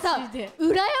でもさ、羨ましい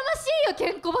よ、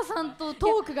ケンコバさんとト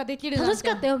ークができるなんて。楽し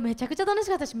かったよ、めちゃくちゃ楽し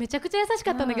かったし、めちゃくちゃ優し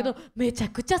かったんだけど、めちゃ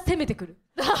くちゃ攻めてくる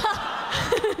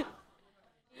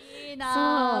いい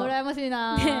なぁ、羨ましい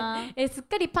なぁ、ね。すっ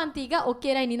かりパンティーが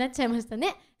OK ラインになっちゃいました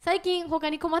ね。最近他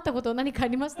に困ったこと何かあ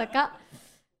りましたか？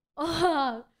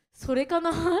それか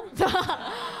な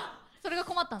それが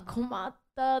困ったんだ。困っ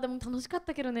た。でも楽しかっ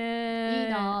たけどね。いい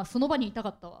なぁ、その場にいたか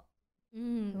ったわ。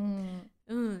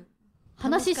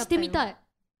話してみたい。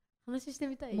話して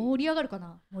みたい。盛り上がるか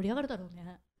な。盛り上がるだろう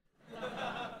ね。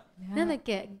なんだっ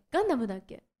け、ガンダムだっ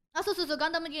け。そう、ガ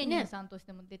ンダム芸人さんとし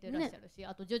ても出てらっしゃるし、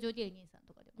あとジョジョ芸人さん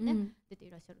とかでもね、出てい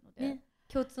らっしゃるので、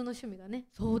共通の趣味がね。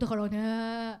そうだからね、話してみ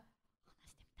たいね。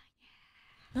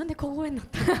なんで小声になっ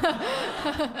た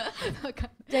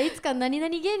じゃあいつか何々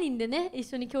芸人でね、一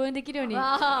緒に共演できるように。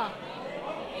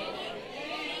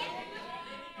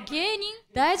芸人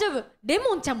大丈夫、レ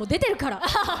モンちゃんも出てるから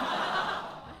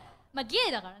まあゲ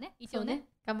イだからね、一応ね。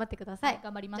頑張ってください。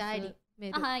頑張ります。じゃあメ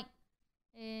ール。はい。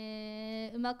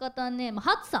馬方ネーム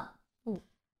ハツさん。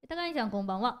高柳さん、こん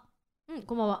ばんは。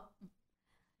こんばんは。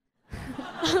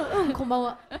こんばん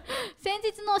は。先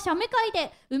日の写メ会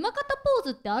で馬方ポ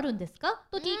ーズってあるんですか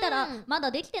と聞いたら、まだ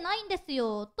できてないんです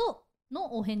よと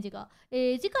のお返事が、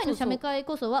次回の写メ会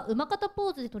こそは馬方ポ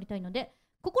ーズで撮りたいので、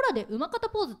ここらで馬方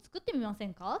ポーズ作ってみませ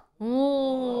んか？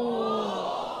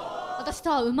私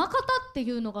さ、馬方ってい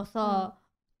うのがさ、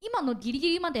今のギリ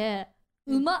ギリまで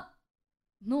馬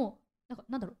の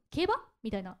なんだろう、競馬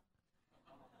みたいな。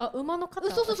馬の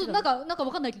方。そう、なんか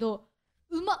わかんないけど、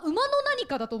馬の何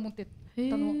かだと思ってた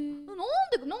の。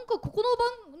なんかここの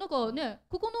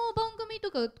番組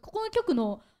とかここの局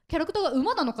のキャラクターが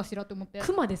馬なのかしらって思って。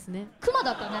熊ですね。熊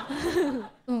だったね。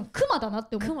熊だなっ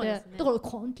て思って。だから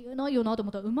関係ないよなと思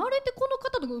ったら、生まれてこの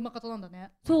方の馬方なんだ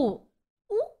ね。そう。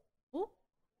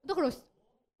だからわ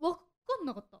かん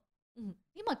なかった。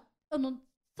今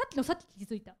さっき気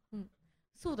づいた。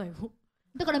そうだよ。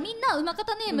だからみんな馬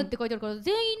方ネームって書いてあるから、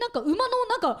全員なんか馬の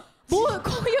こういうなん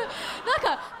かか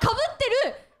ぶって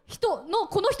る人の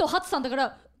この人ハツさんだか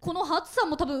ら、このハツさん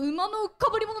も多分馬の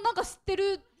かぶり物なんか知って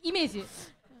るイメージ。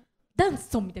ダン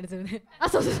ソンみたいなやつよね。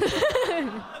そう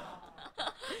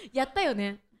やったよ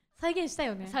ね。再現した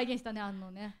よね。再現したね、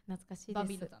懐かしいです。バン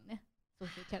ビーノさんね。そう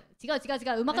違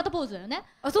う馬方ポーズだよね。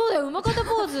あ、そうだよ、馬方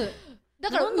ポーズだ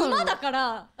から馬だか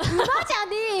ら馬じゃ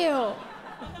ねえよ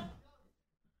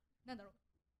なんだろ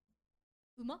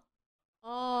う、馬。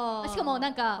しかもな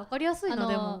んか分かりやすいな。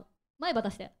でも前歯出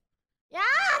して。やだ、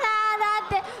だっ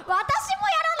て私もやら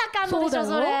なあかんのでしょ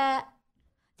それ。じ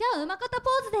ゃあ馬方ポ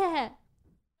ーズ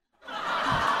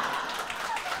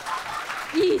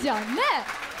でいいじゃんね。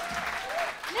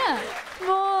も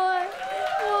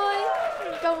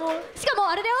うしかも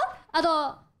あれだよ、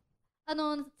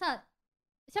さ、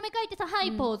写メ書いてさ、ハ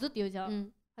イポーズって言うじゃん。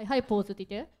はい、ハイポーズって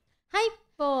言って。ハイ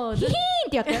ポーズヒヒーンっ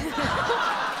てやって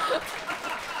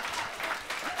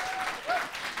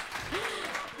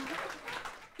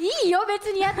いいよ、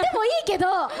別にやってもいいけど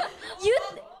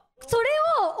それ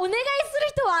をお願いする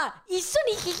人は一緒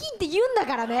にヒヒンって言うんだ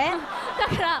からね。だ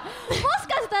からもしか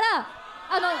したら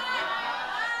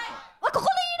ここにいる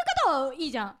方はい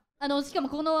いじゃん。しかも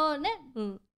このね、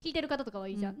聞いてる方とかは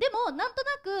いいじゃん。でもなんと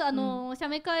なく写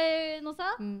メ替えの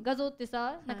さ、画像って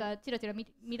さ、なんかチラチラ見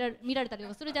られたりと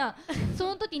かするじゃん。そ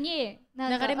の時に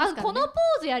なんかこのポ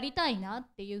ーズやりたいなっ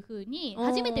ていう風に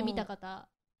初めて見た方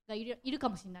がいるか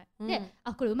もしれない。で、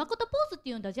これ馬方ポーズって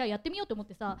いうんだ、じゃあやってみようと思っ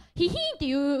てさ、ヒヒーンって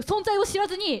いう存在を知ら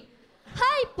ずにハ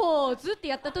イポーズって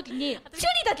やった時にチュリ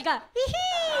だけがヒヒ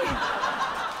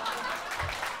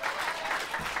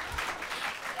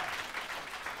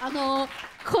ーン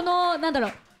このなんだろ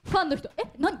う、ファンの人チ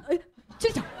ュ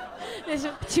リちゃんでし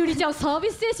ょ、チュリちゃんサービ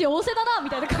ス精神旺盛だな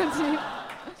みたいな感じっ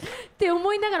て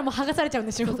思いながらも剥がされちゃうん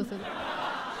でしょ。説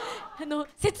明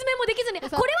もできずに、こ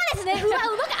れはですね、馬があ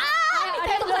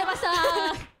りがとうございました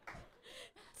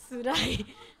つらい。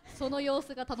その様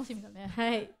子が楽しみだね。は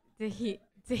い、ぜひ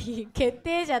決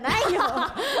定じゃないよ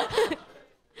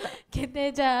決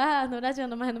定。じゃあラジオ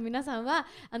の前の皆さんは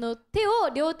手を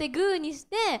両手グーにし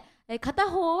て、片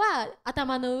方は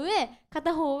頭の上、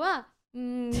片方はちょ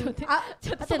っと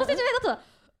その説明だと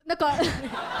なんか猿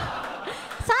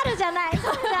じゃないもう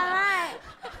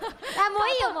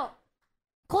いいよ、もう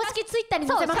公式ツイッターに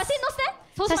載せます。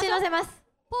写真載せます。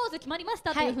ポーズ決まりまし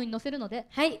たっていう風に載せるので、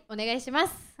はい、お願いしま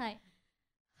す。はい。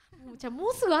じゃあも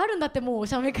うすぐあるんだって、もう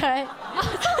写メ会。私の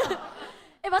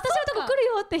とこ来る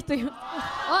よって人来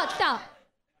た。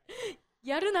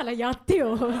やるならやって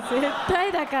よ絶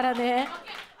対だからね。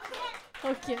オ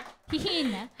ッケー。ヒヒ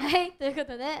ンね。はい、というこ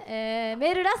とで、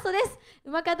メールラストです。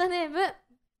馬方ネーム、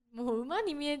もう馬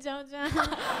に見えちゃうじゃん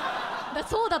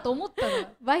そうだと思ったのよ。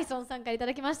バイソンさんからいた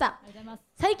だきました。ありがとうございます。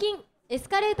最近エス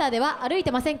カレーターでは歩い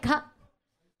てませんか？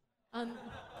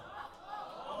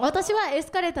私はエ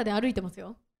スカレーターで歩いてます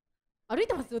よ。歩い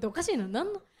てますよっておかしいの。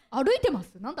歩いてま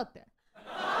すなんだって。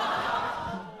今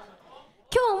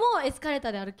日もエスカレータ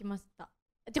ーで歩きました。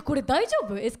じゃあこれ大丈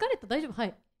夫？エスカレーター大丈夫？は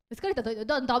い、エスカレーター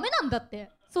ダメなんだって。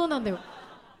そうなんだよっ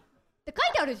て書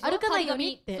いてあるでしょ、歩かないよう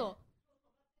にって。そ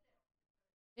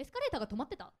う、エスカレーターが止まっ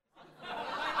てた。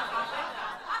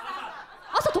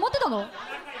朝止まってたの？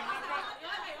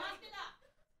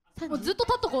もうずっと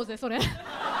立っとこうぜそれ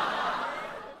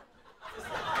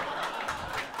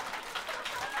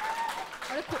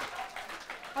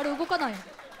あれ動かないんで、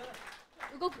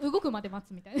動くまで待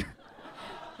つみたいな。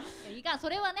いいか、そ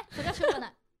れはしょうがな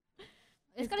い。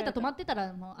エスカレーター止まってた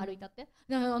らもう歩いたって。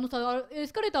さ、エ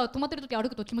スカレーター止まってる時歩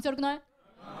くと気持ち悪くない？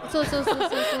そううわ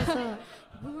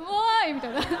ーいみた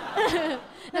いななん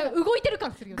か動いてる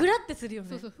感するよね。グラってするよ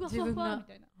ね。そうふわふわふわみ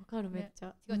たいな。わかる、めっち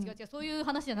ゃ。違う、そういう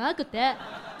話じゃなくて、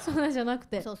そうなんじゃなく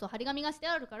て、そう張り紙がして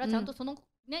あるから、ちゃんとその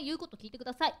ね言うこと聞いてく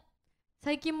ださい。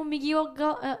最近も右側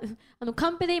カ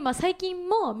ンペで今最近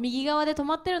も右側で止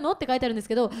まってるのって書いてあるんです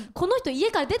けど、この人家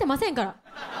から出てませんから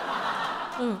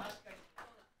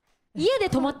家で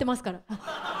止まってますから。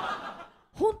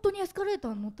本当にエスカレータ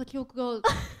ーに乗った記憶が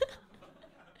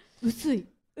薄い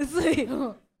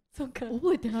そっか、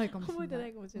覚えてないかもしれ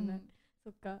ない。そ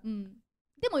っか。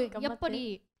でもやっぱ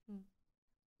り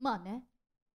まあね、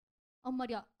あんま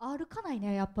り歩かない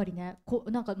ね、やっぱりね。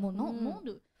なんかもうなん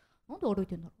で歩い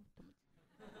てんだろうって思っ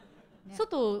て、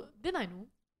外出ないの？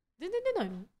全然出ない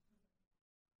の？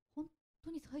本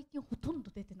当に最近ほとんど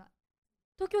出てない。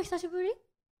東京久しぶり？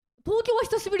東京は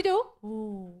久しぶりだよ。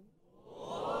本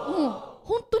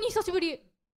当に久しぶり。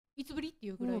いつぶりってい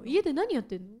うぐらい。家で何やっ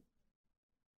てんの？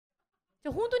じゃ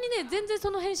あ本当にね、全然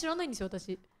その辺知らないんですよ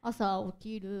私。朝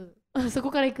起きる。そこ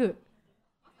から行く。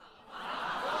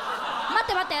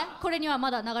待って、これにはま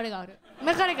だ流れがある。流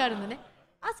れがあるんだね。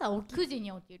朝9時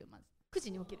に起きる。まず9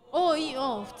時に起きる。いい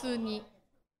普通に。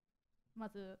ま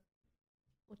ず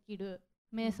起きる、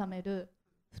目覚める、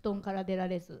布団から出ら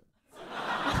れず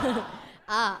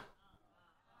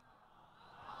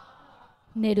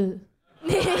寝る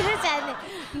じゃね、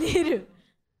寝る。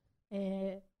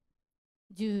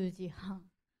10時半。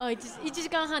あ、1時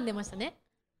間半寝ましたね。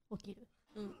起きる。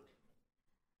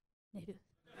寝る。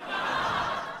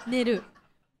寝る。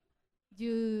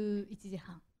11時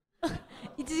半。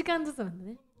1時間ずつなんだ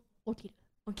ね。起きる。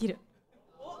起きる。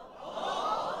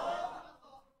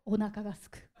お腹がす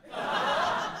く。立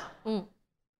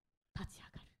ち上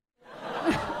が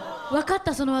る。分かっ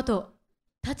た。その後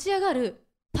立ち上がる。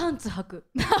パンツ履く。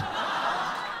履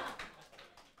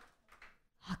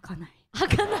かない。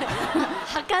履かない。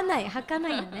履かない。履かな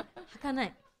いんだね。履かな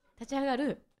い。立ち上が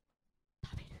る。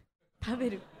食べる。食べ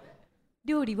る。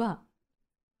料理は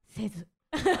せず。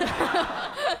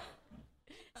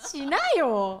しな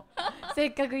よ。せ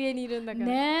っかく家にいるんだから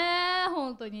ねえ、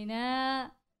本当に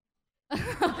ね。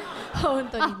本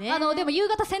当にね。でも夕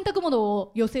方洗濯物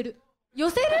を寄せる。寄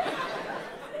せる？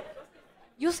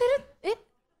寄せる？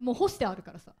もう干してある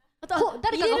からさ。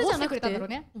誰かが干してくれたんだろう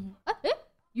ね。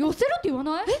寄せるって言わ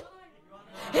ない？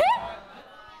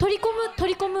取り込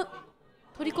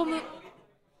む。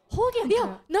方言。い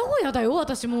や、名古屋だよ、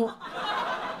私も。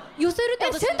寄せるっ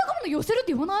て。洗濯物寄せるっ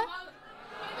て言わない？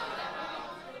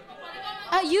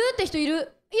あ、言うって人いる。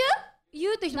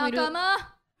言うって人もいる。仲間。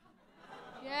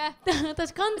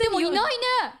私完全にいないね。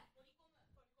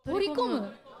取り込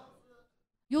む。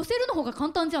寄せるの方が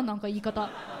簡単じゃん、なんか言い方。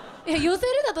寄せる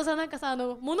だとさ、なんかさ、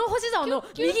物干し竿の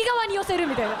右側に寄せる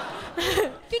みたいな。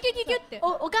キュキュキュキュって。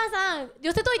お母さん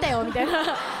寄せといたよみたい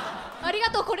な。あり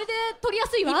がとう、これで取りや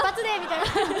すいわ。一発でみたいな。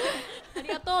あり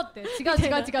がとうって。違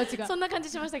う。そんな感じ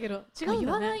しましたけど。違う。言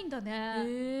わないんだ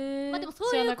ね。まあでも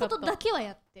そういうことだけは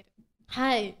やってる。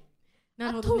はい。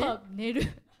なるほどね。あとは寝る。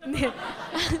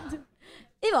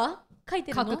絵は描い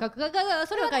てるの？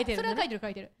それは描いてる。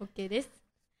OK です。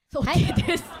OK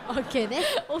です。OK で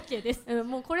す。OK です。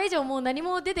もうこれ以上もう何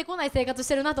も出てこない生活し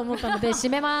てるなと思ったので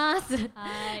締めます。というわ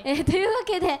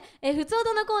けで、ふつお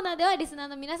たのコーナーではリスナー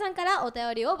の皆さんからお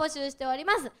便りを募集しており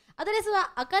ます。アドレス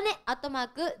はあかね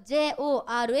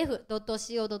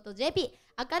@jorf.co.jp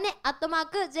あかね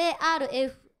@JRF 間違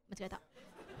えた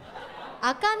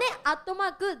あかね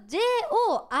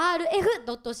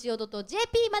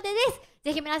@jorf.co.jp までです。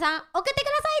ぜひ皆さん送ってく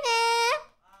ださいね。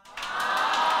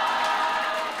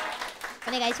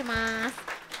お願いします。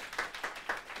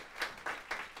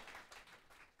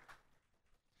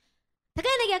高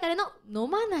柳あかねの飲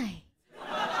まない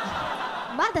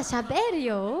まだ喋る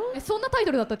よ。そんなタイ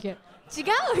トルだったっけ？違う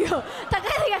よ。高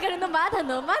柳あかねのまだ飲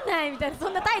まないみたいな、そ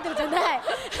んなタイトルじゃない。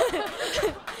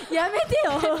やめて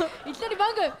よ。いきなり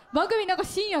番組なんか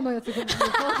深夜のやつと思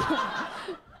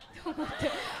っ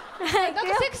て。なんか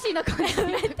セクシーな感じ。や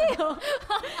めてよ。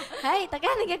はい、高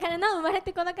柳あかねの生まれ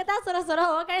てこの方、そろそ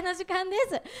ろお別れの時間で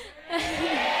す。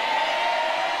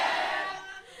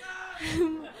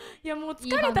いや、もう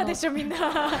疲れたでしょみんな。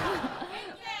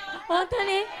本当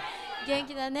に元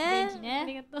気だね。元気ね。あ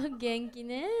りがとう。元気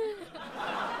ね。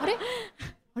あ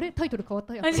れタイトル変わっ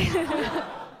たやん。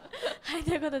はい、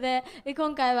ということで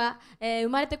今回は、生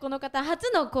まれてこの方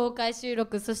初の公開収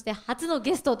録、そして初の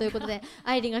ゲストということで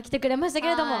愛梨が来てくれましたけ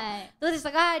れども、どうでし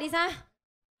たか愛梨さん。なんか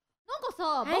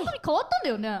さ、番組変わったんだ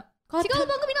よね。違う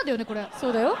番組なんだよねこれ。そ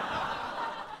うだよ。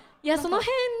いや、その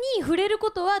辺に触れる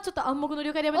ことはちょっと暗黙の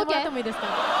了解でやめてもらってもいいですか。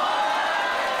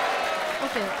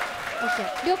OK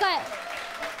了解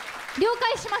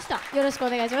しました。よろしくお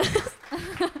願いします。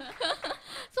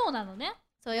そうなのね。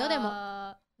そうよ。で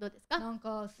もどうですか。なん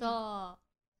かさ、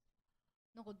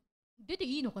なんか出て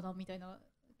いいのかなみたいな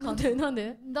感じ。なん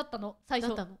でだったの最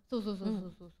初。そう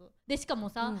で、しかも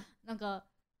さ、なんか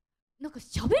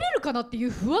喋れるかなっていう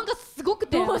不安がすごく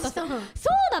て。どうしたの。そう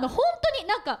なの、本当に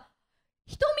なんか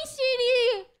人見知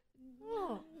り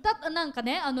なんか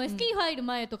ね、SK 入る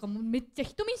前とかもめっちゃ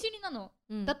人見知りなの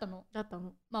だったの。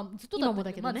まあずっとだ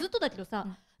けど、ずっとだけどさ、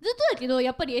ずっとだけど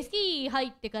やっぱり SK 入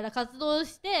ってから活動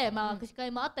して、まあ握手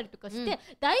会もあったりとかして、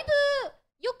だいぶ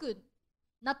良く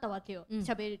なったわけよ。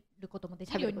喋ることもで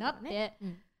きるようになって、で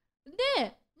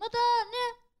また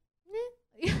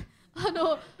ね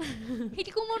引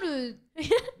きこもる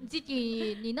時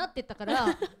期になってたか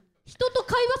ら人と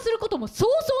会話することもそう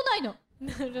そうないの。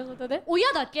なるほどね。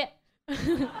親だけ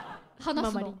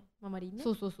話すの。ママリンね。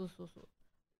そう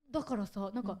だからさ、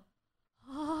なんか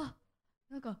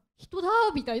なんか人だ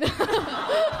ーみたいな。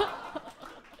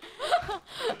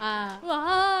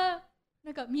な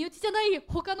んか身内じゃない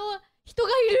他の人が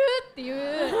いるっていう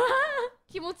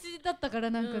気持ちだったか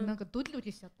ら、なんかドキド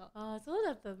キしちゃった。そう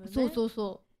だったんだね。そう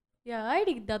いや、愛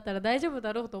梨だったら大丈夫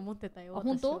だろうと思ってたよ。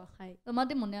本当？まあ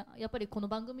でもね、やっぱりこの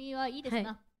番組はいいです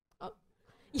な。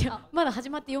いや、まだ始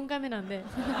まって4回目なんで。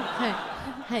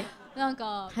はい。なん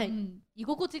か居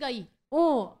心地がいい。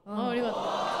ありがとう。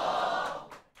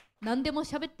何でも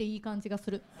喋っていい感じがす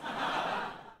る。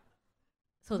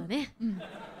そうだね。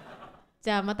じ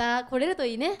ゃあまた来れると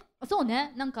いいね。そう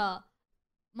ね、なんか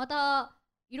また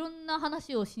いろんな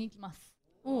話をしに来ます。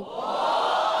な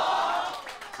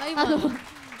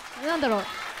んだろう、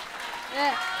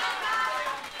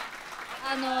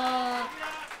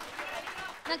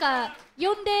なんか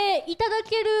呼んでいただ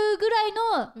けるぐらい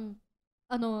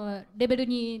の、レベル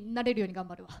になれるように頑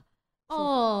張るわ。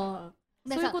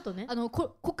そういうことね。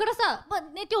こっからさ、まあ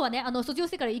ね、今日はね卒業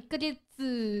してから1ヶ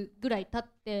月ぐらい経っ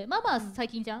て、まあまあ最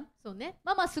近じゃん。そうね。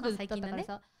まあまあすぐだったから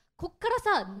さ、こっから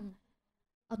さ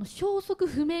消息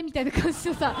不明みたいな感じ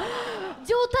のさ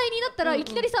状態になったら、い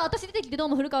きなりさ私出てきてどう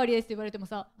も古川りですって言われても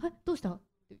さ、どうしたっ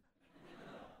て、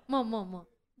まあ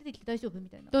出てきて大丈夫み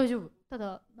たいな。大丈夫。た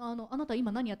だあなた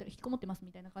今何やってる、引きこもってます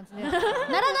みたいな感じでならないよ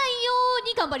う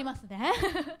に頑張りますね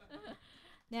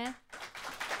ね、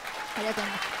ありがとうござ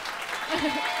います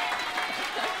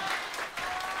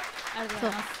ありがとうご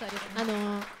ざい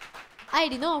ます。愛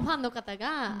理のファンの方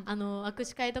が、握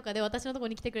手会とかで私のところ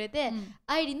に来てくれて、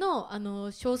愛理の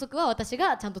消息は私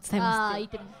がちゃんと伝えますっ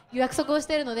ていう約束をし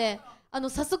ているので、早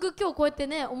速今日こうやって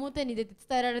ね表に出て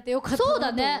伝えられてよかったなと。そう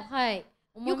だね、はい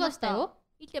思いましたよ。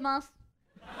生きてます。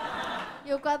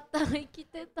よかった、生き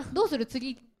てた。どうする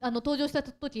次登場した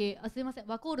時、すいません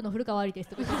ワコールの古川愛理です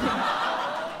とか言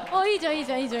っていいじゃんいい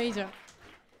じゃんいいじゃんいいじゃん。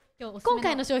今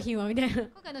回の商品はみたいな。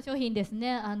今回の商品です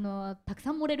ね、たく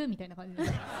さん盛れるみたいな感じで上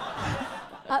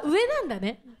なんだ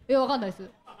ね。わかんない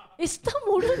です。下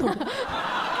盛るの待っ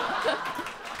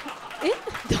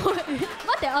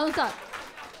てさ、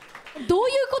どう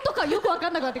いうことかよくわ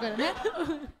かんなくなってからね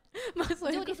まあそ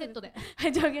ういう上下セットで、は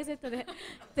い上下セットで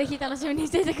ぜひ楽しみにし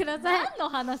ていてください。何の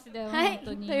話だよ、はい、本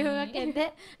当に。というわけ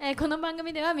で、この番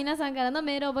組では皆さんからの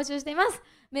メールを募集しています。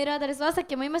メールアドレスはさっ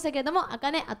きも言いましたけれども、あか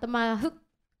ねダ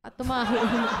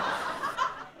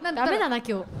メだな今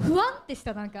日、不安ってし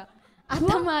た。なんかあか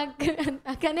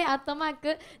ね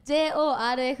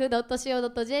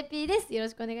@jorf.co.jp です。よろ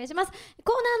しくお願いします。コ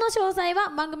ーナーの詳細は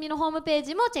番組のホームペー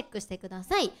ジもチェックしてくだ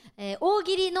さい。大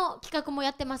喜利の企画もや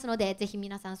ってますので、ぜひ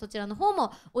皆さんそちらの方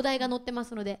もお題が載ってま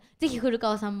すので、ぜひ古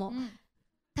川さんも、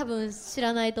多分知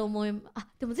らないと思い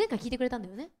でも前回聞いてくれたんだ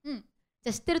よね。じ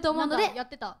ゃあ知ってると思うので、やっ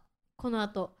てた。この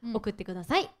後送ってくだ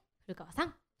さい、古川さ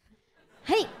ん。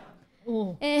はい。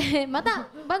また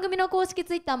番組の公式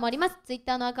ツイッターもあります。ツイッ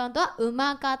ターのアカウントはう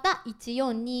まかた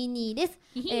1422です。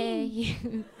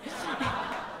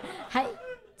はい、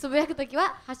つぶやくとき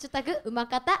はハッシュタグうま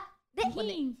かたでお願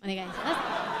いしま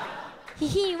す。ひ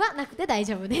ひんはなくて大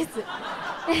丈夫です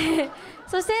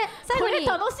そして最後に、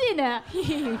これ楽しいねなんか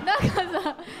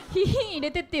さ、ひひん入れ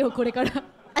てってよこれから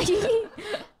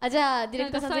じゃあディレ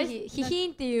クターさんぜひひひ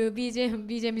んっていう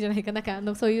BGM じゃないかなんか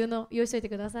そういうの用意しといて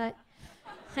ください。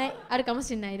はい、あるかも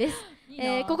しれないです。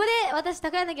ここで私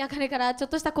高柳あかねからちょっ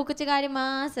とした告知があり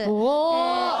ます。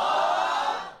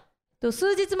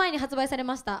数日前に発売され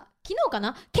ました、昨日か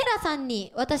な、ケラさん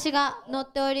に私が載っ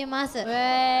ております。ちょうど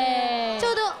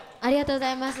ありがとうご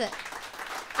ざいます。あ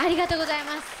りがとうござい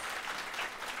ます。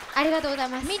ありがとうござい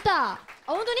ます。見た。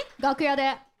本当に楽屋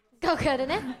で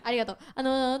ね、ありがとう。ちょう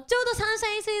どサンシ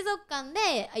ャイン水族館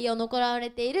で行われ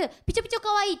ているピチョピチョ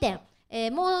かわいい展、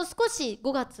もう少し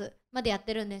5月までやっ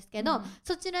てるんですけど、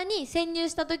そちらに潜入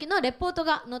した時のレポート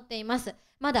が載っています。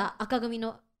まだ赤組じ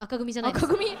ゃないです。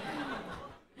赤組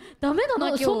ダメだ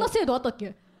な、そんな制度あったっ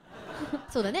け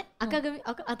そうだね、赤組、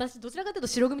私どちらかというと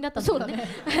白組だったんだよね。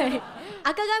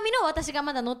赤髪の私が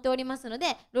まだ載っておりますの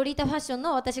で、ロリータファッション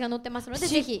の私が載ってますので、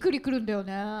ぜひ。しっくりくるんだよ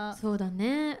ね。そうだ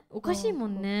ね、おかしいも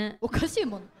んね。おかしい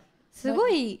もん。すご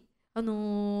い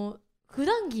普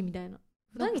段着みたいな。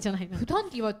普段着じゃないな。普段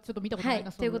着はちょっと見たことない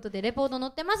な。ということでレポート載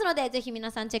ってますので、ぜひ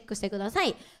皆さんチェックしてくださ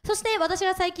い。そして私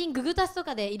が最近ググタスと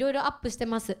かでいろいろアップして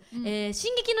ます、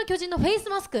進撃の巨人のフェイス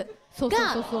マスクがつい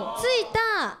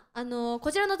たこ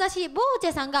ちらの雑誌ボーチ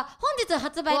ェさんが本日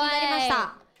発売になりました。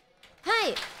はい、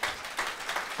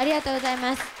ありがとうござい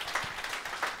ます。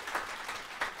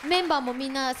メンバーもみ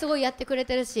んなすごいやってくれ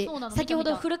てるし、先ほ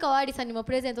ど古川愛理さんにも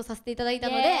プレゼントさせていただいた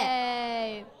の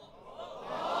で、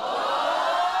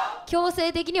強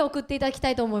制的に送っていただきた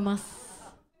いと思います。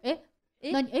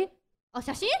何？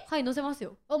写真？はい、載せます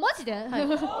よ。マジで？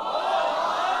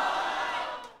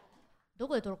ど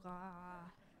こで撮ろうか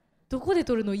な。どこで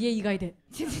撮るの？家以外で。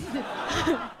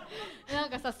なん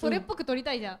かさ、それっぽく撮り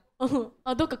たいじゃん。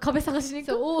どっか壁探しに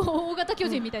行く。大型巨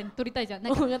人みたいに撮りたいじゃん。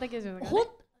大型巨人だからね。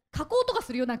加工とか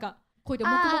するよ、なんかこういう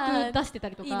黙々出してた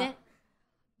りとか。いいね。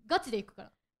ガチで行くか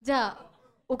ら。じゃあ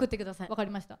送ってください。わかり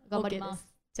ました。頑張ります。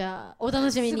じゃあお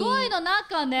楽しみに。すごいの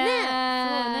中ね。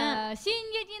ね、進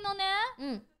撃のね、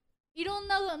いろん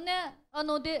なね、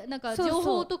なんか情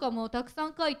報とかもたくさ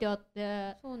ん書いてあっ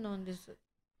て。そうなんです。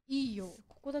いいよ。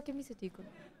ここだけ見せていくの。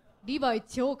リヴァイ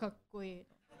超かっこいい。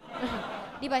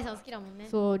リヴァイさん好きだもんね。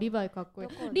そう、リヴァイかっこいい。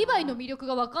リヴァイの魅力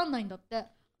が分かんないんだって。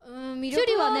魅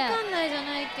力は分かんないじゃ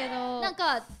ないけど、なん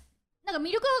か魅力は分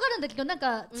かるんだけど、なん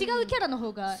か違うキャラの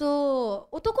方が、そ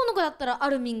う男の子だったらア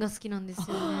ルミンが好きなんですよ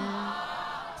ね。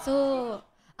そう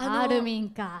アルミ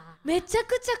ンか。めちゃ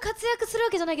くちゃ活躍するわ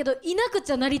けじゃないけど、いなく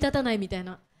ちゃ成り立たないみたい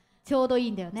な。ちょうどい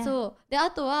いんだよね。そうで、あ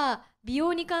とは美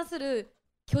容に関する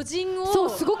巨人を、そう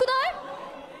すごくない？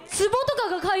ツボと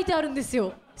かが書いてあるんです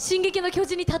よ、進撃の巨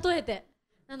人に例えて。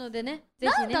なのでね、ぜひ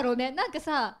ね。なんだろうね、なんか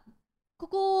さ、こ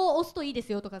こを押すといいで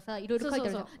すよとかさ、いろいろ書いて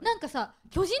あるじゃん。なんかさ、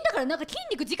巨人だからなんか筋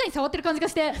肉直に触ってる感じが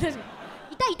して痛い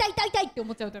痛い痛い痛いって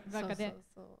思っちゃう。なんかね、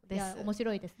いや面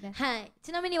白いですね。はい。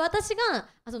ちなみに私が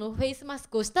そのフェイスマス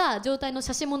クをした状態の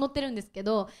写真も載ってるんですけ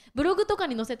ど、ブログとか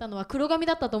に載せたのは黒髪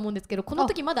だったと思うんですけど、この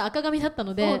時まだ赤髪だった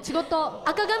ので、違った。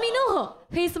赤髪の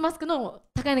フェイスマスクの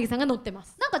高柳さんが載ってま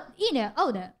す。なんかいいね、合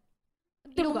うね。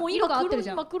でももう色が合ってるじ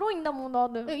ゃん。今黒いんだもんな。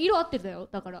色合ってるだよ。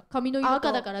だから髪の色と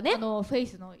赤だからね、フェイ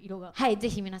スの色が。はい、ぜ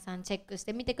ひ皆さんチェックし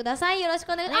てみてください。よろし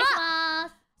くお願いしま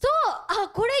す。そう、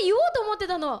これ言おうと思って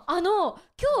たの。今日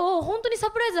本当にサ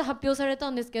プライズで発表され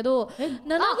たんですけど、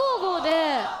755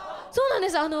で、そうなんで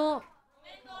す。そう、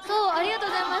ありがとう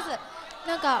ございます。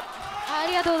なんかあ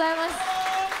りがとうございます。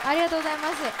ありがとうござい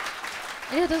ます。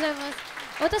ありがとうございます。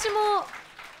私も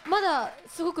まだ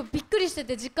すごくびっくりして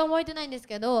て実感湧いてないんです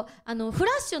けど、フラ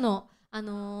ッシュの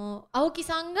青木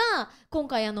さんが今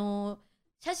回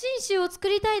写真集を作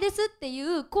りたいですってい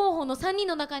う候補の3人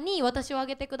の中に私を挙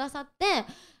げてくださって、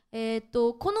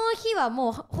この日は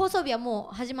もう放送日はも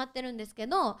う始まってるんですけ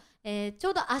ど、ちょ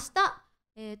うど明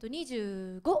日、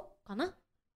25かな、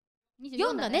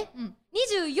4だね、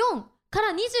24から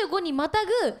25にまた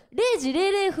ぐ0時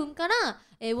00分から、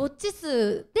ウォッチ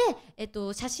数で、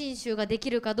写真集ができ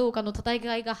るかどうかの戦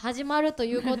いが始まると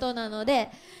いうことなの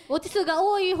でウォッチ数が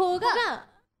多い方が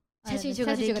写真集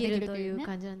ができるという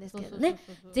感じなんですけどね。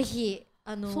ぜひ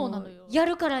や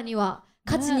るからには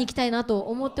勝ちに行きたいなと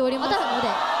思っておりますので、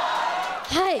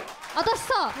はい。私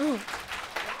さ、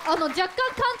若干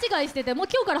勘違いしてて、もう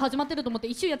今日から始まってると思って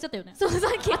一周やっちゃったよね。そう、さ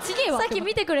っき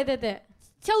見てくれてて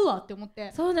ちゃうわって思っ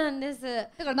て。そうなんです。だ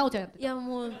からなおちゃんやってた。いや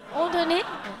もう本当に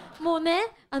もうね、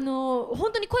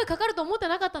本当に声かかると思って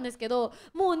なかったんですけど、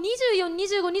もう24、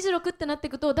25、26ってなって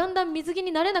くとだんだん水着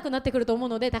になれなくなってくると思う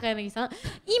ので、高柳さん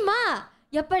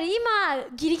やっぱり今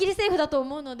ギリギリセーフだと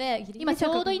思うので、今ち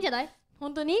ょうどいいんじゃない？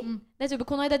本当に、大丈夫？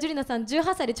この間ジュリナさん18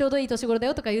歳でちょうどいい年頃だ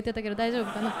よとか言ってたけど大丈夫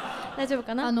かな？大丈夫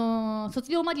かな？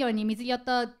卒業間際に水着やっ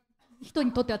た人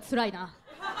にとっては辛いな。や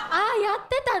っ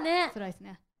てたね。辛いです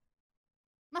ね。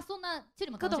まあそんなチュ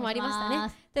リもこともありました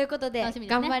ね。ということで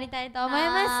頑張りたいと思い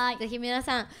ます。ぜひ皆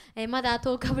さん、まだ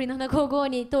10日ぶりの755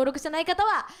に登録してない方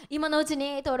は今のうち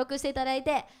に登録していただい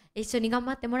て一緒に頑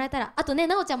張ってもらえたら、あとね、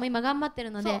なおちゃんも今頑張って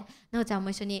るので、なおちゃんも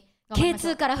一緒に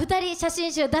K2 から2人写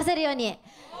真集出せるように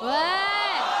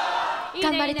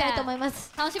頑張りたいと思いま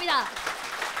す。楽しみだ。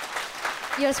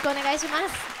よろしくお願いします。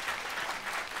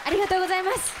ありがとうござい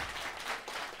ます。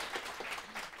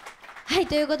はい、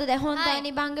ということで本当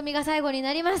に番組が最後に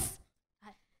なります。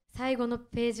最後の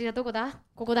ページがどこだ？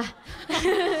ここだ。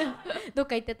どっ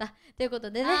か行ってた。ということ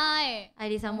でね、愛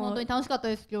理さんも本当に楽しかった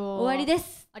です今日。終わりで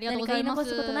す。ありがとうございます。何か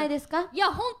言い残すことないですか？いや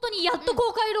本当にやっと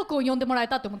公開録音呼んでもらえ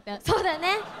たって思って。そうだね。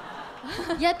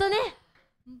やっとね。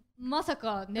まさ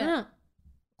かね、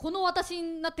この私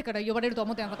になってから呼ばれるとは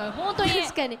思ってなかった。本当に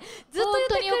確かにずっと言っ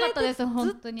てくれてよかったです。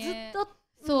本当にずっと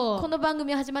この番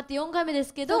組始まって4回目で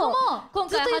すけど、今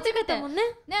回初めてもんね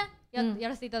や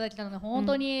らせていただいたので本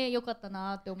当に良かった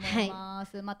なって思いま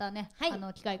す。またね、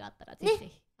機会があったらぜひぜ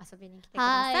ひ遊びに来てくだ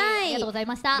さい。ありがとうござい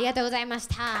ました。ありがとうございまし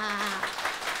た。あ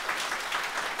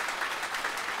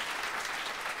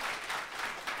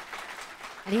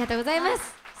りがとうございま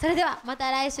す。それではまた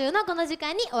来週のこの時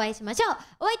間にお会いしましょう。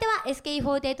お相手は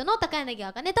SKE48 の高柳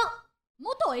あかねと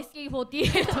元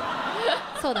SKE48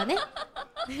 そうだね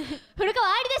古川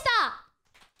愛理でした。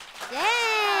イエーイ。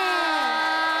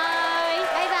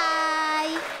バイバ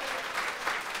イ。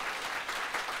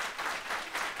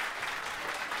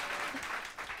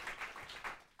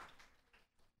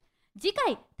次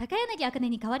回高柳あかね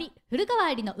に代わり古川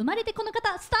愛理の生まれてこの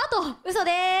方スタート。嘘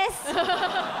です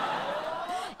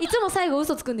いつも最後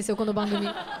嘘つくんですよこの番組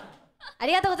あ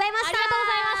りがとうございました。ありがとうご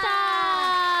ざいました。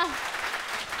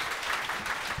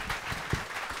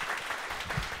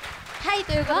はい、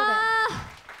ということで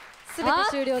すべて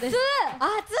終了です。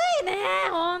暑いね、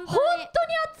本当に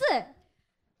暑い。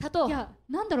たと、いや、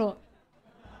なんだろう、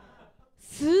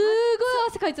すごい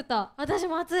汗かいちゃった。私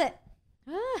も暑い。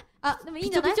でもいい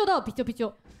んじゃない？ピチョピチョだ、ピチョピチ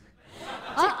ョ。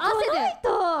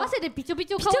汗でビチョビ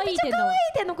チョ可愛い店だわ。ビチョビチョ可愛い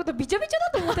店のことビチョビチョだ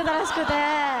と思ってたらしくて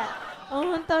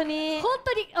本当に本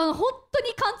当に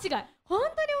勘違い。本当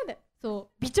に思ってそ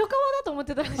うビチョカワだと思っ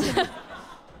てたらしい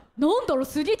なんだろう、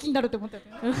すげえ気になるって思ったよ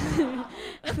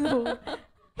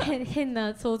ね変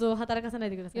な想像を働かさない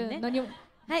でくださいね。何を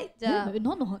はい、じゃあ何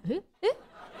のど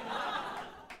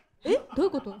ういう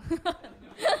こと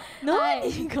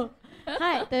何が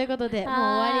はい、ということでもう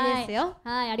終わりですよ。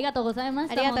はい、ありがとうございま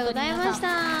した。ありがとうございまし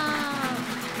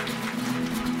た。